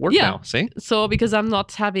at work now, see? So because I'm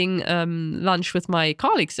not having lunch with my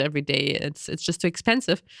colleagues every day, it's just too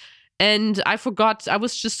expensive. And I forgot, I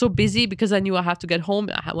was just so busy because I knew I had to get home.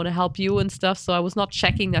 I want to help you and stuff. So I was not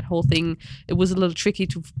checking that whole thing. It was a little tricky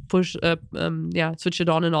to push, switch it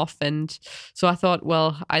on and off. And so I thought,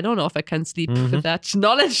 well, I don't know if I can sleep with that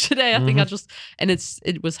knowledge today. I think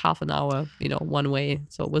it was half an hour, you know, one way.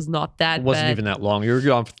 So it was not that bad. It wasn't even that long. You're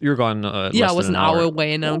gone less it was than an hour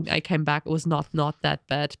away and I came back. It was not that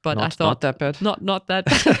bad. But I thought. Not that bad? Not that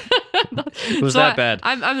bad. It was that bad.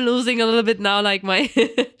 I'm losing a little bit now, like my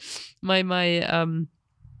my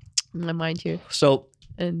mind here. So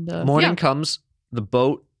and morning comes, the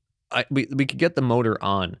boat. We could get the motor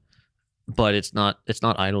on, but it's not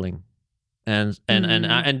idling, and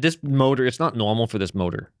this motor, it's not normal for this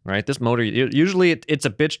motor, right? This motor usually it's a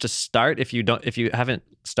bitch to start if you haven't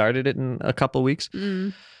started it in a couple of weeks.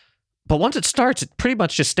 But once it starts, it pretty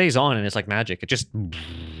much just stays on, and it's like magic. It just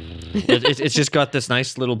it's just got this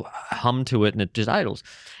nice little hum to it, and it just idles.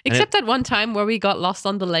 Except that one time where we got lost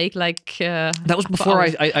on the lake, like that was before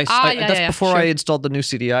I installed the new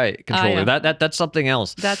CDI controller. That's something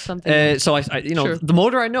else. That's something. So the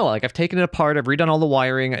motor I know, like I've taken it apart, I've redone all the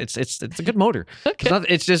wiring. It's a good motor. Okay.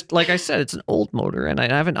 It's just like I said, it's an old motor, and I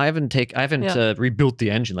haven't rebuilt the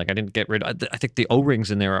engine. Like I didn't get rid. I think the O-rings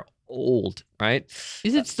in there are old, right?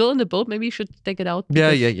 Is it still in the boat? Maybe you should take it out.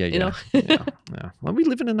 Yeah, because, yeah. You know? Yeah. Well, we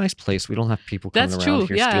live in a nice place. We don't have people coming That's around true.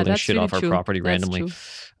 here Yeah, stealing that's shit really off our true. property That's randomly.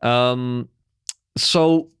 true.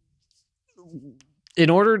 So in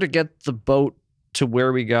order to get the boat to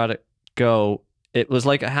where we got it go, it was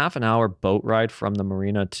like a half an hour boat ride from the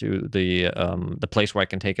marina to the place where I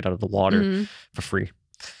can take it out of the water Mhm. for free.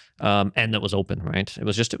 And that was open, right? It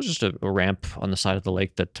was just a ramp on the side of the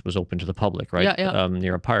lake that was open to the public, right? Yeah.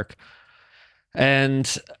 Near a park. And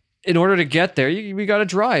in order to get there, we got to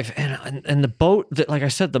drive, and the boat, like I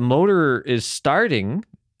said, the motor is starting,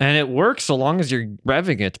 and it works so long as you're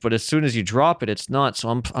revving it. But as soon as you drop it, it's not. So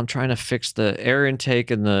I'm trying to fix the air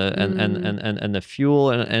intake and the and the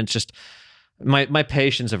fuel, and it's just my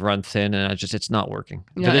patience have run thin, and it's not working.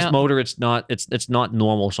 Yeah, For this yeah. motor, it's not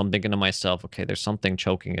normal. So I'm thinking to myself, okay, there's something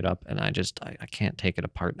choking it up, and I can't take it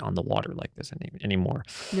apart on the water like this anymore.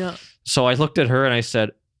 Yeah. So I looked at her and I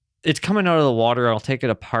said, it's coming out of the water. I'll take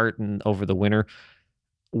it apart and over the winter.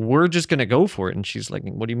 We're just going to go for it. And she's like,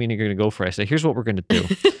 what do you mean you're going to go for it? I said, here's what we're going to do.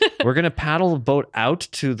 We're going to paddle the boat out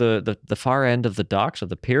to the far end of the docks of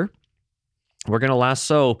the pier. We're going to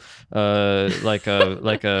lasso like a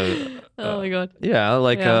Oh my god. yeah,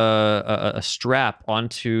 like Yeah. a strap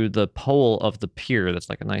onto the pole of the pier. That's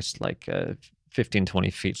like a nice 15, 20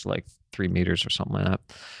 feet, so like 3 meters or something like that.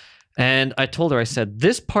 And I told her, I said,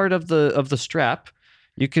 this part of the strap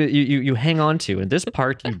you hang on to, and this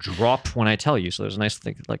part you drop when I tell you. So there's a nice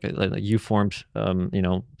thing like a U-formed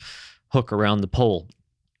hook around the pole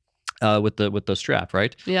with the strap,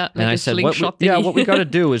 right? Yeah. And I said, what thingy. we got to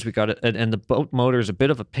do is we got to, and the boat motor is a bit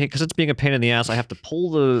of a pain because it's being a pain in the ass. I have to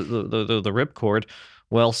pull the ripcord.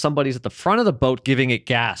 Well, somebody's at the front of the boat giving it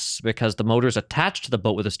gas because the motor's attached to the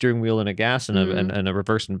boat with a steering wheel and a gas and a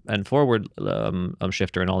reverse and forward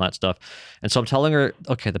shifter and all that stuff. And so I'm telling her,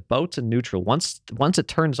 okay, the boat's in neutral. Once it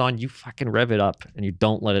turns on, you fucking rev it up and you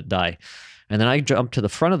don't let it die. And then I jumped to the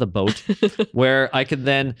front of the boat where I could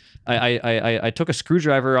then I took a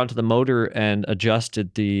screwdriver onto the motor and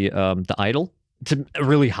adjusted the idle to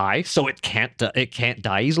really high so it can't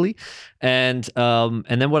die easily. And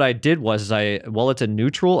then what I did was while it's in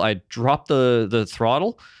neutral, I dropped the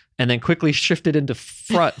throttle and then quickly shifted into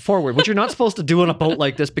forward, which you're not supposed to do on a boat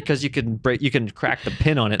like this because you can crack the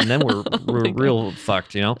pin on it and then we're real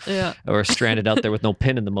fucked, Yeah. or stranded out there with no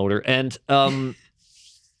pin in the motor. And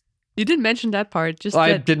You didn't mention that part. Just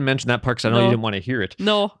I that. didn't mention that part because I know No. you didn't want to hear it.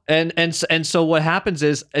 No. And so what happens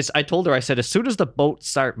is I told her, I said, as soon as the boat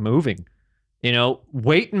start moving,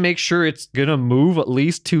 wait and make sure it's gonna move at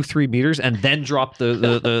least 2-3 meters and then drop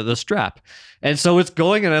the strap. And so it's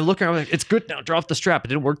going, and I look around, I'm like, it's good now. Drop the strap. It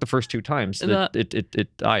didn't work the first 2 times.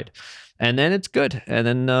 It died. And then it's good. And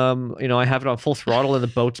then I have it on full throttle, and the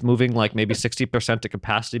boat's moving like maybe 60% to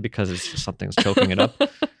capacity because it's just something's choking it up.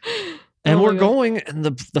 And Oh my we're God. going, and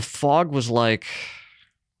the fog was like,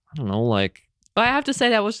 I don't know, like. But I have to say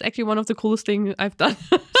that was actually one of the coolest things I've done.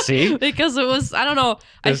 See? Because it was, I don't know,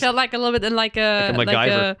 I There's- felt like a little bit in like a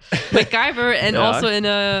MacGyver. MacGyver, and Yeah. also in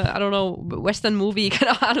a, I don't know, Western movie.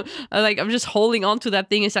 Kind of, I'm just holding on to that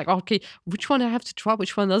thing. It's like, okay, which one I have to drop,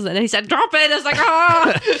 which one doesn't? And he said, drop it. It's like,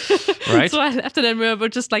 ah! Right. So I left it, and we were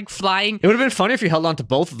just like flying. It would have been funny if you held on to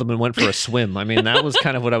both of them and went for a swim. I mean, that was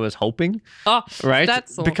kind of what I was hoping, Oh, right?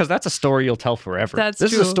 That's all. Because that's a story you'll tell forever. That's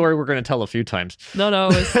this is a true. story we're going to tell a few times. No,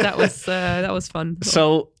 that was fun.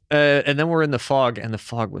 So, and then we're in the fog, and the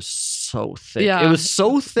fog was so thick. Yeah, it was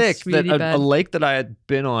so thick it's that really a bad. lake that I had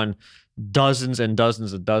been on dozens and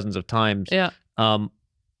dozens and dozens of times. Yeah.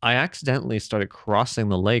 I accidentally started crossing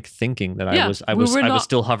the lake, thinking that Yeah, I was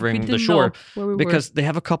still we hovering the didn't shore. know where we were. Because they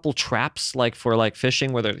have a couple traps for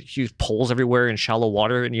fishing where there are huge poles everywhere in shallow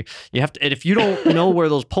water, and you have to, and if you don't know where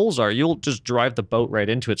those poles are, you'll just drive the boat right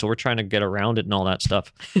into it. So we're trying to get around it and all that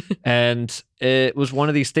stuff. And it was one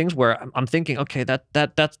of these things where I'm thinking, okay,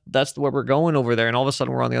 that's where we're going over there, and all of a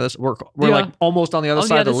sudden we're on the other we're Yeah. like almost on the other On the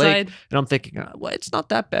side of the other lake, side. and I'm thinking, well, it's not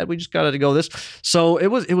that bad. We just got to go this. So it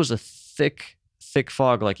was a thick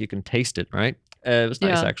fog, like you can taste it, right? It was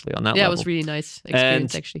nice Yeah. actually on that Yeah, level. it was really nice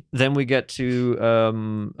experience And actually. Then we get to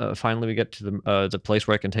finally we get to the place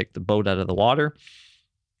where I can take the boat out of the water,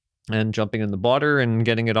 and jumping in the water and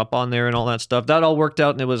getting it up on there and all that stuff. That all worked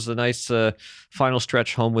out, and it was a nice final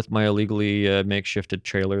stretch home with my illegally makeshifted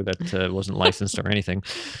trailer that wasn't licensed or anything.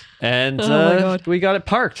 And Oh my God. we got it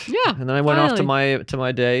parked. Yeah, and then I went off finally. to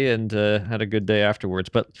my day and had a good day afterwards.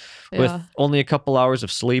 But with Yeah. only a couple hours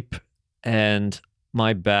of sleep and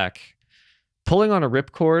my back, pulling on a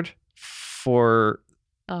ripcord for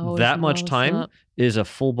Oh, that it's much not- time is a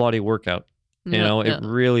full body workout. You Yeah, know, yeah. it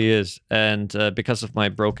really is. And because of my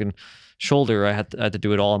broken shoulder, I had to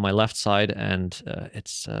do it all on my left side, and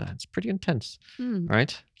it's pretty intense,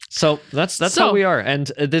 right? So that's how So- we are.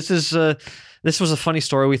 And this was a funny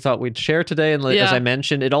story we thought we'd share today. And as Yeah. I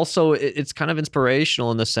mentioned, it's kind of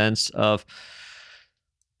inspirational in the sense of,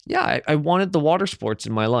 yeah, I wanted the water sports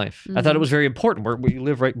in my life. I thought it was very important. We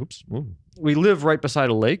live right. We live right beside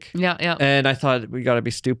a lake. Yeah, yeah. And I thought we got to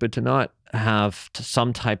be stupid to not have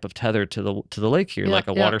some type of tether to the lake here, Yeah, like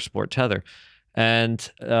a yeah. water sport tether. And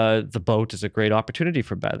the boat is a great opportunity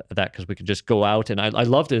for that because we could just go out. And I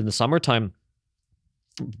loved it in the summertime.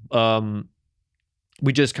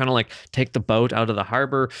 We just kind of like take the boat out of the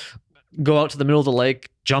harbor, go out to the middle of the lake,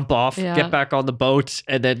 jump off, Yeah. get back on the boat,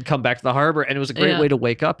 and then come back to the harbor. And it was a great Yeah. way to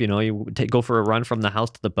wake up. You know, you go for a run from the house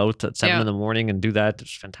to the boat at 7 Yeah. in the morning and do that.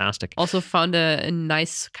 It's fantastic. Also found a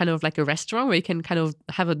nice kind of like a restaurant where you can kind of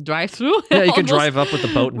have a drive-through. Yeah, you can almost, drive up with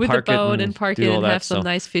the boat and with park the it boat and and park do it all and that, have some so.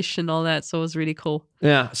 nice fish and all that. So it was really cool.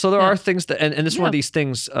 Yeah. So there Yeah. are things that, and this is one of Yeah. these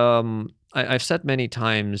things I've said many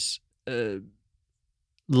times,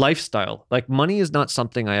 lifestyle, like money is not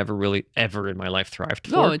something I ever in my life thrived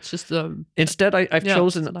for. No, it's just Instead, I've Yeah,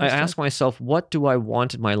 chosen, it's a I ask myself, what do I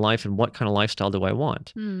want in my life and what kind of lifestyle do I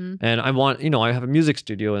want? And I want, I have a music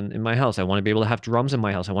studio in my house. I want to be able to have drums in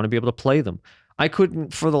my house. I want to be able to play them. I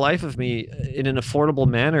couldn't, for the life of me, in an affordable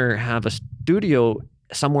manner, have a studio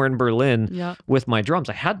somewhere in Berlin yeah. with my drums.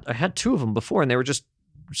 I had 2 of them before, and they were just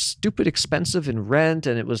stupid expensive in rent,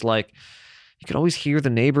 and it was like you could always hear the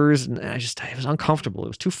neighbors, and it was uncomfortable. It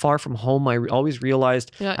was too far from home. I always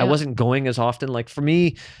realized Yeah, I yeah. wasn't going as often. Like for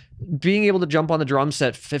me, being able to jump on the drum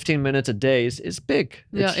set 15 minutes a day is big.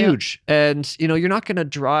 Yeah, It's yeah. huge. And you're not going to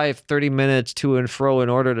drive 30 minutes to and fro in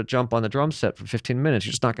order to jump on the drum set for 15 minutes.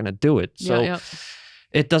 You're just not going to do it. So yeah.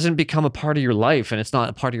 it doesn't become a part of your life, and it's not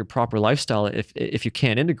a part of your proper lifestyle if you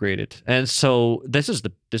can't integrate it. And so this is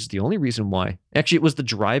the only reason why. Actually, it was the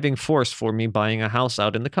driving force for me buying a house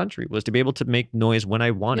out in the country, was to be able to make noise when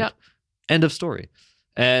I wanted. Yeah. End of story.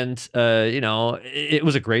 And it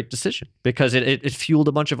was a great decision because it fueled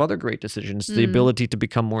a bunch of other great decisions. The ability to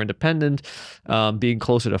become more independent, being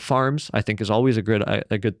closer to farms, I think is always a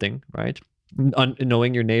good thing, right?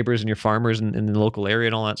 Knowing your neighbors and your farmers in the local area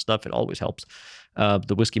and all that stuff, it always helps.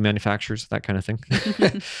 The whiskey manufacturers, that kind of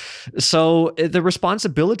thing. So the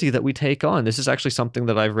responsibility that we take on, this is actually something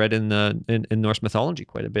that I've read in Norse mythology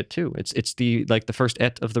quite a bit too. It's the first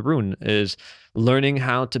et of the rune is learning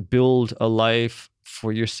how to build a life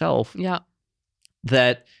for yourself Yeah.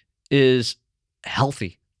 that is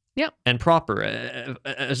healthy Yep. and proper.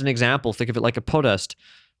 As an example, think of it like a podest,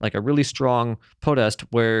 like a really strong podest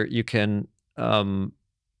where you can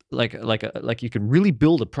like you can really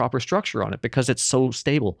build a proper structure on it because it's so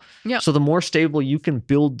stable. Yeah. So the more stable you can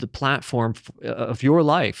build the platform of your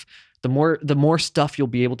life, the more stuff you'll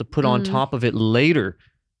be able to put on top of it later,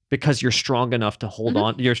 because you're strong enough to hold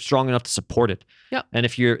on. You're strong enough to support it. Yeah. And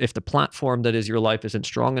if the platform that is your life isn't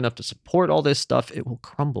strong enough to support all this stuff, it will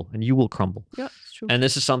crumble, and you will crumble. Yeah, it's true. And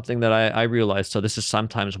this is something that I realized. So this is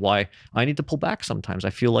sometimes why I need to pull back. Sometimes I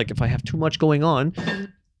feel like if I have too much going on,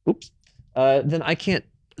 then I can't.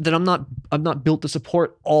 Then I'm not built to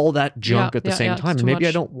support all that junk at the same time. it's And too maybe I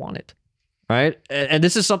much. don't want it. Right. And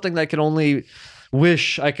this is something that I can only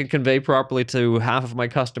wish I could convey properly to half of my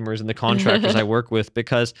customers and the contractors I work with,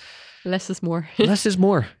 because Less is more. less is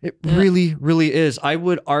more. It really, really is. I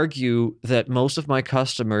would argue that most of my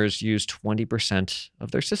customers use 20%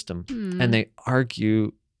 of their system, and they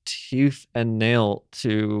argue tooth and nail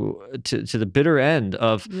to the bitter end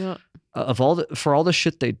of Yeah. for all the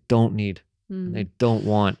shit they don't need, and they don't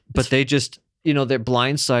want, but they just they're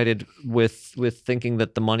blindsided with thinking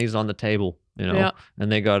that the money's on the table, Yeah.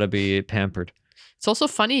 and they gotta be pampered. It's also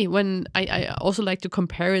funny when I also like to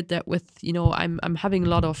compare it that with, I'm having a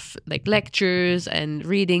lot of like lectures and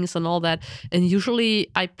readings and all that. And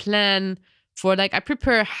usually I plan for I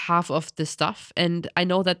prepare half of the stuff, and I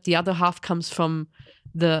know that the other half comes from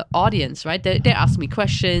the audience, right? They ask me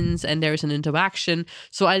questions and there's an interaction.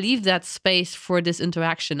 So I leave that space for this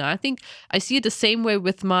interaction. I think I see it the same way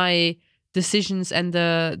with my decisions and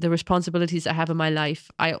the responsibilities I have in my life.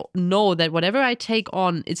 I know that whatever I take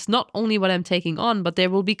on, it's not only what I'm taking on, but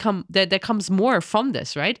there comes more from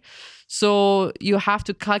this, right? So you have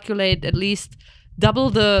to calculate at least double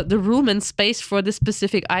the room and space for this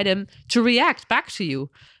specific item to react back to you.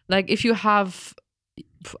 Like if you have,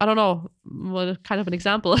 I don't know, what kind of an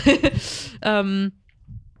example?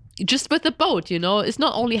 just with the boat, it's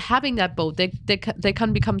not only having that boat. They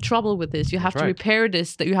can become trouble with this. You have to right. repair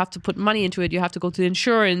this. That you have to put money into it. You have to go to the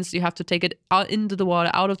insurance. You have to take it out into the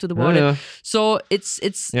water, out of the water. Yeah. So it's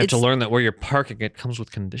You have to learn that where you're parking it comes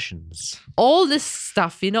with conditions. all this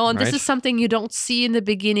stuff, and Right. this is something you don't see in the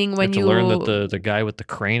beginning when You have to learn that the guy with the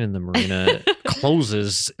crane in the marina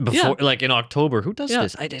closes before, like in October. Who does Yeah.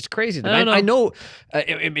 this? It's crazy. I don't I know,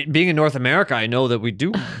 being in North America, I know that we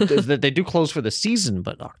do that they do close for the season,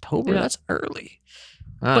 but October, Yeah. that's early.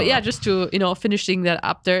 But yeah, just to finishing that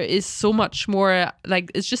up, there is so much more.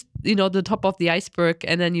 Like it's just the top of the iceberg,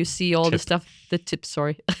 and then you see all the Tip. stuff. The tip,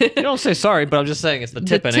 sorry. You don't say sorry, but I'm just saying it's the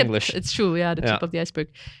tip in English. It's true, yeah, the Yeah. tip of the iceberg,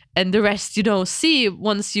 and the rest you don't see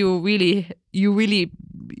once you really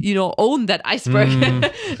own that iceberg,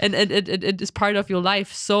 and it is part of your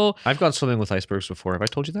life. So I've gone swimming with icebergs before. Have I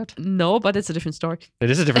told you that? no, but it's a different story. It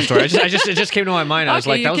is a different story. It just came to my mind. I was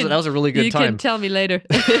Okay, like, you that was a really good you time. can tell me later.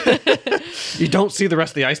 You don't see the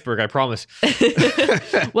rest of the iceberg, I promise.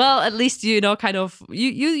 Well, at least kind of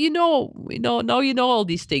you know all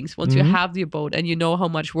these things once you have your boat and you know how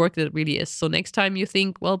much work that really is. So next time you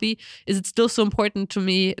think, well, is it still so important to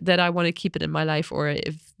me that I want to keep it in my life, or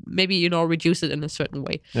if maybe reduce it in a certain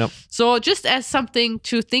way. Yep. So just as something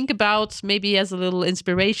to think about, maybe as a little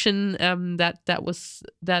inspiration, that was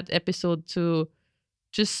that episode to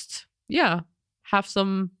just have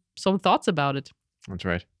some thoughts about it. That's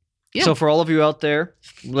right. Yeah. So for all of you out there,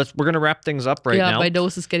 we're gonna wrap things up right now. My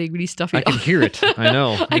nose is getting really stuffy. I can hear it. I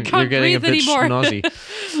know. I You're can't getting breathe a bit anymore. schnozzy.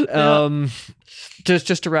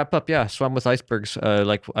 Just to wrap up, swam with icebergs.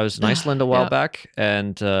 Like I was in Iceland a while back,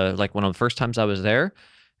 and like one of the first times I was there,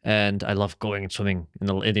 and I love going and swimming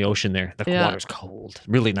in the ocean there. The water's cold,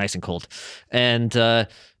 really nice and cold, and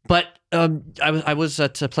but I was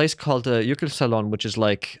at a place called Jökulsárlón, which is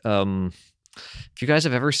like if you guys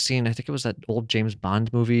have ever seen, I think it was that old James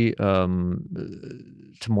Bond movie,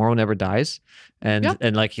 Tomorrow Never Dies, and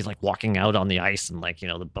like he's like walking out on the ice and like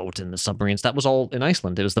the boat and the submarines. That was all in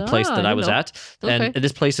Iceland. It was the place that I was at, and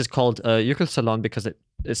this place is called Jökulsárlón because it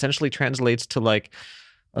essentially translates to like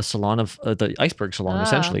a salon of the iceberg salon,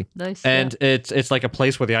 essentially. Nice. And it's like a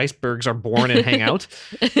place where the icebergs are born and hang out,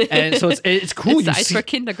 and so it's cool. It's the iceberg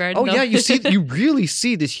kindergarten. Oh no? yeah, you really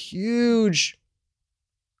see this huge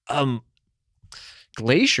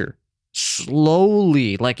glacier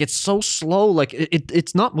slowly, like it's so slow, like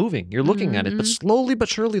it's not moving. You're looking at it, but slowly but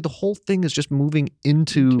surely the whole thing is just moving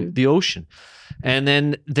into the ocean. And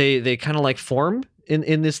then they kind of like form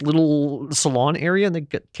in this little salon area, and they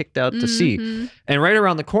get kicked out to sea. And right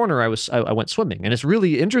around the corner I went swimming, and it's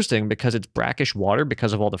really interesting because it's brackish water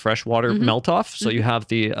because of all the fresh water melt off. So you have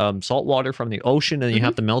the salt water from the ocean, and you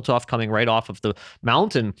have the melt off coming right off of the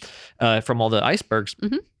mountain from all the icebergs.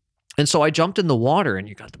 And so I jumped in the water, and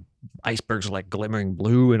you got the icebergs like glimmering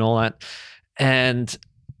blue and all that. And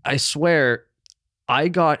I swear, I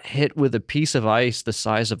got hit with a piece of ice the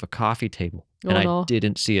size of a coffee table, and I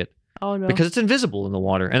didn't see it. Oh no! Because it's invisible in the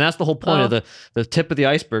water, and that's the whole point of the tip of the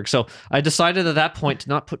iceberg. So I decided at that point to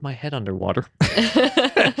not put my head underwater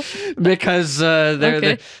because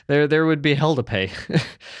there would be hell to pay.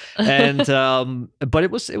 And but it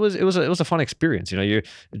was a fun experience. You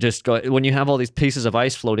just go when you have all these pieces of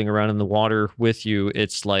ice floating around in the water with you.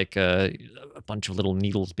 It's like a bunch of little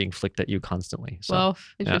needles being flicked at you constantly. So, wow,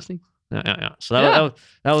 interesting. Yeah. So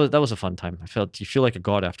that was a fun time. You feel like a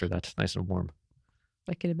god after that, nice and warm.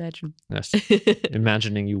 I can imagine. Yes.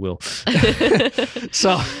 Imagining you will.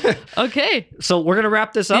 So okay. So we're gonna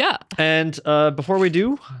wrap this up. Yeah. And before we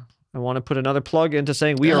do, I want to put another plug into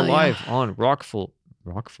saying we are live on Rockful.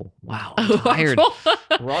 Wow, I'm tired.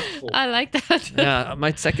 Rockful. I like that. Yeah,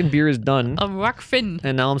 my second beer is done. Rockfin.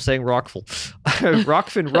 And now I'm saying Rockful.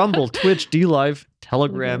 Rockfin, Rumble, Twitch, DLive,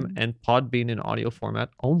 Telegram, and Podbean in audio format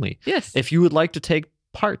only. Yes. If you would like to take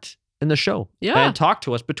part in the show and talk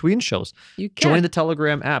to us between shows, you can join the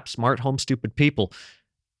Telegram app, Smart Home Stupid People.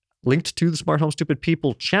 Linked to the Smart Home Stupid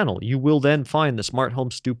People channel, you will then find the Smart Home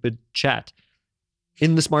Stupid chat.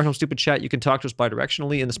 In the Smart Home Stupid chat, you can talk to us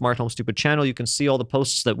bidirectionally. In the Smart Home Stupid channel, you can see all the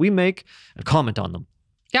posts that we make and comment on them.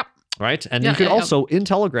 Yep. Right? And you can also, in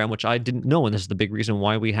Telegram, which I didn't know, and this is the big reason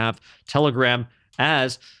why we have Telegram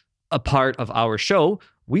as a part of our show,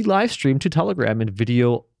 we live stream to Telegram in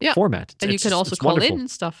video format. And you can also call in and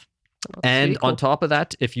stuff. And really cool. on top of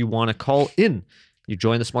that, if you want to call in, you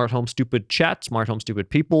join the Smart Home Stupid chat, Smart Home Stupid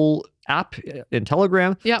People app in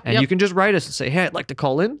Telegram. You can just write us and say, hey, I'd like to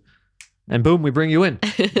call in. And boom, we bring you in.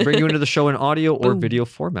 Bring you into the show in audio or video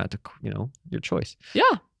format, your choice. Yeah.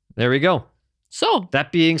 There we go. So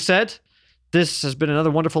that being said, This has been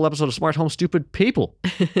another wonderful episode of Smart Home Stupid People.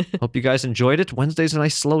 Hope you guys enjoyed it. Wednesday's a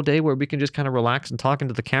nice slow day where we can just kind of relax and talk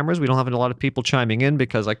into the cameras. We don't have a lot of people chiming in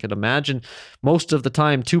because I can imagine most of the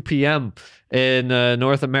time 2 p.m. in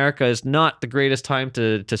North America is not the greatest time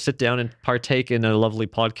to sit down and partake in a lovely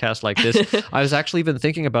podcast like this. I was actually even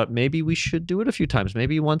thinking about maybe we should do it a few times,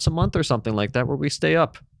 maybe once a month or something like that, where we stay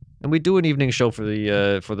up and we do an evening show for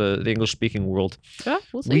the English speaking world. Yeah,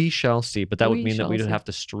 we'll see. We shall see, but that would We mean that shall we'd see. have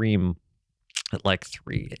to stream at like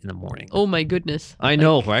 3 in the morning. Oh my goodness. I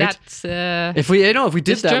know, right? That's If we did that,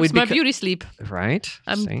 disturbs we'd my be beauty sleep. right.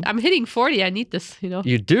 See? I'm hitting 40. I need this, you know.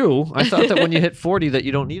 You do? I thought that when you hit 40 that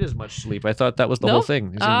you don't need as much sleep. I thought that was the No? whole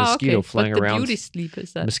thing. There's a mosquito okay. flying But the around. beauty sleep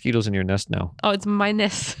is that. Mosquitoes in your nest now. Oh, it's my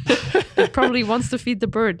nest. It probably wants to feed the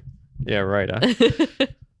bird. Yeah, right. Huh?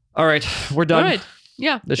 All right, we're done. All right.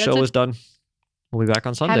 Yeah. The that's show it. is done. We'll be back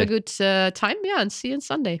on Sunday. Have a good time. Yeah. And see you on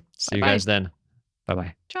Sunday. See you Bye-bye. guys then.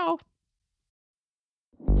 Bye-bye. Ciao.